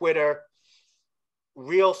Instagram, Twitter,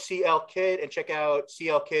 Real CL Kid, and check out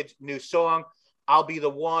CL Kid's new song, I'll Be the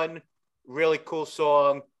One. Really cool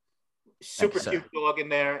song. Super cute dog in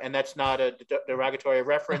there, and that's not a derogatory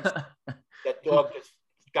reference. That dog just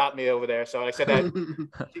got me over there. So I said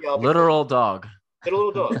that. Literal dog.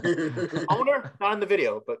 Little dog. Owner, not in the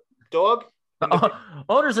video, but dog.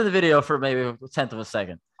 Owner's in the video for maybe a tenth of a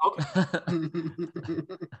second. Okay.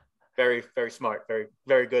 Very, very smart. Very,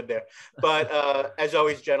 very good there. But as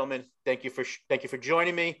always, gentlemen, thank you for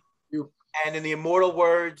joining me. And in the immortal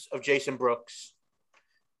words of Jason Brooks,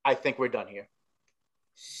 I think we're done here.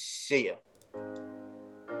 See ya.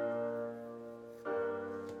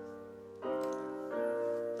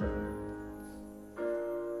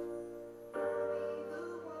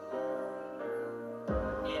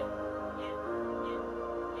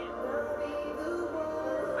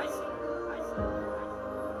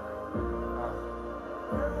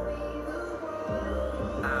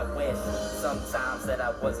 Sometimes that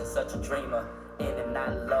I wasn't such a dreamer. In and out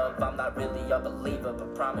of love, I'm not really a believer,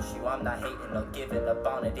 but promise you I'm not hating or giving up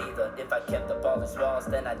on it either. If I kept up all these walls,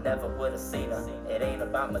 then I never would have seen her. It ain't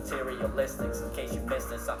about materialistics, in case you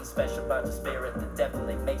missed it. Something special about your spirit that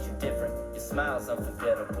definitely makes you different. Your smile's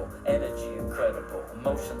unforgettable, energy incredible,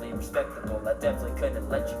 emotionally respectable. I definitely couldn't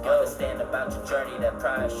let you go. Understand about your journey, that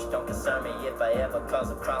pride don't concern me. If I ever cause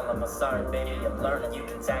a problem, I'm sorry, baby, I'm learning. You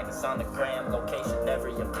can tag us on the gram, location,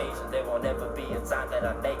 every occasion. There won't ever be a time that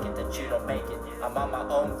I make it that you don't make it. I'm on my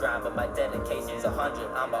own grind, but my dedication's 100.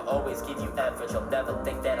 I'ma always give you effort. You'll never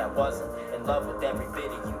think that I wasn't in love with every bit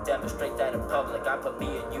of you. Demonstrate that in public. I put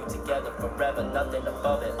me and you together forever, nothing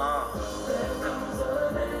above it.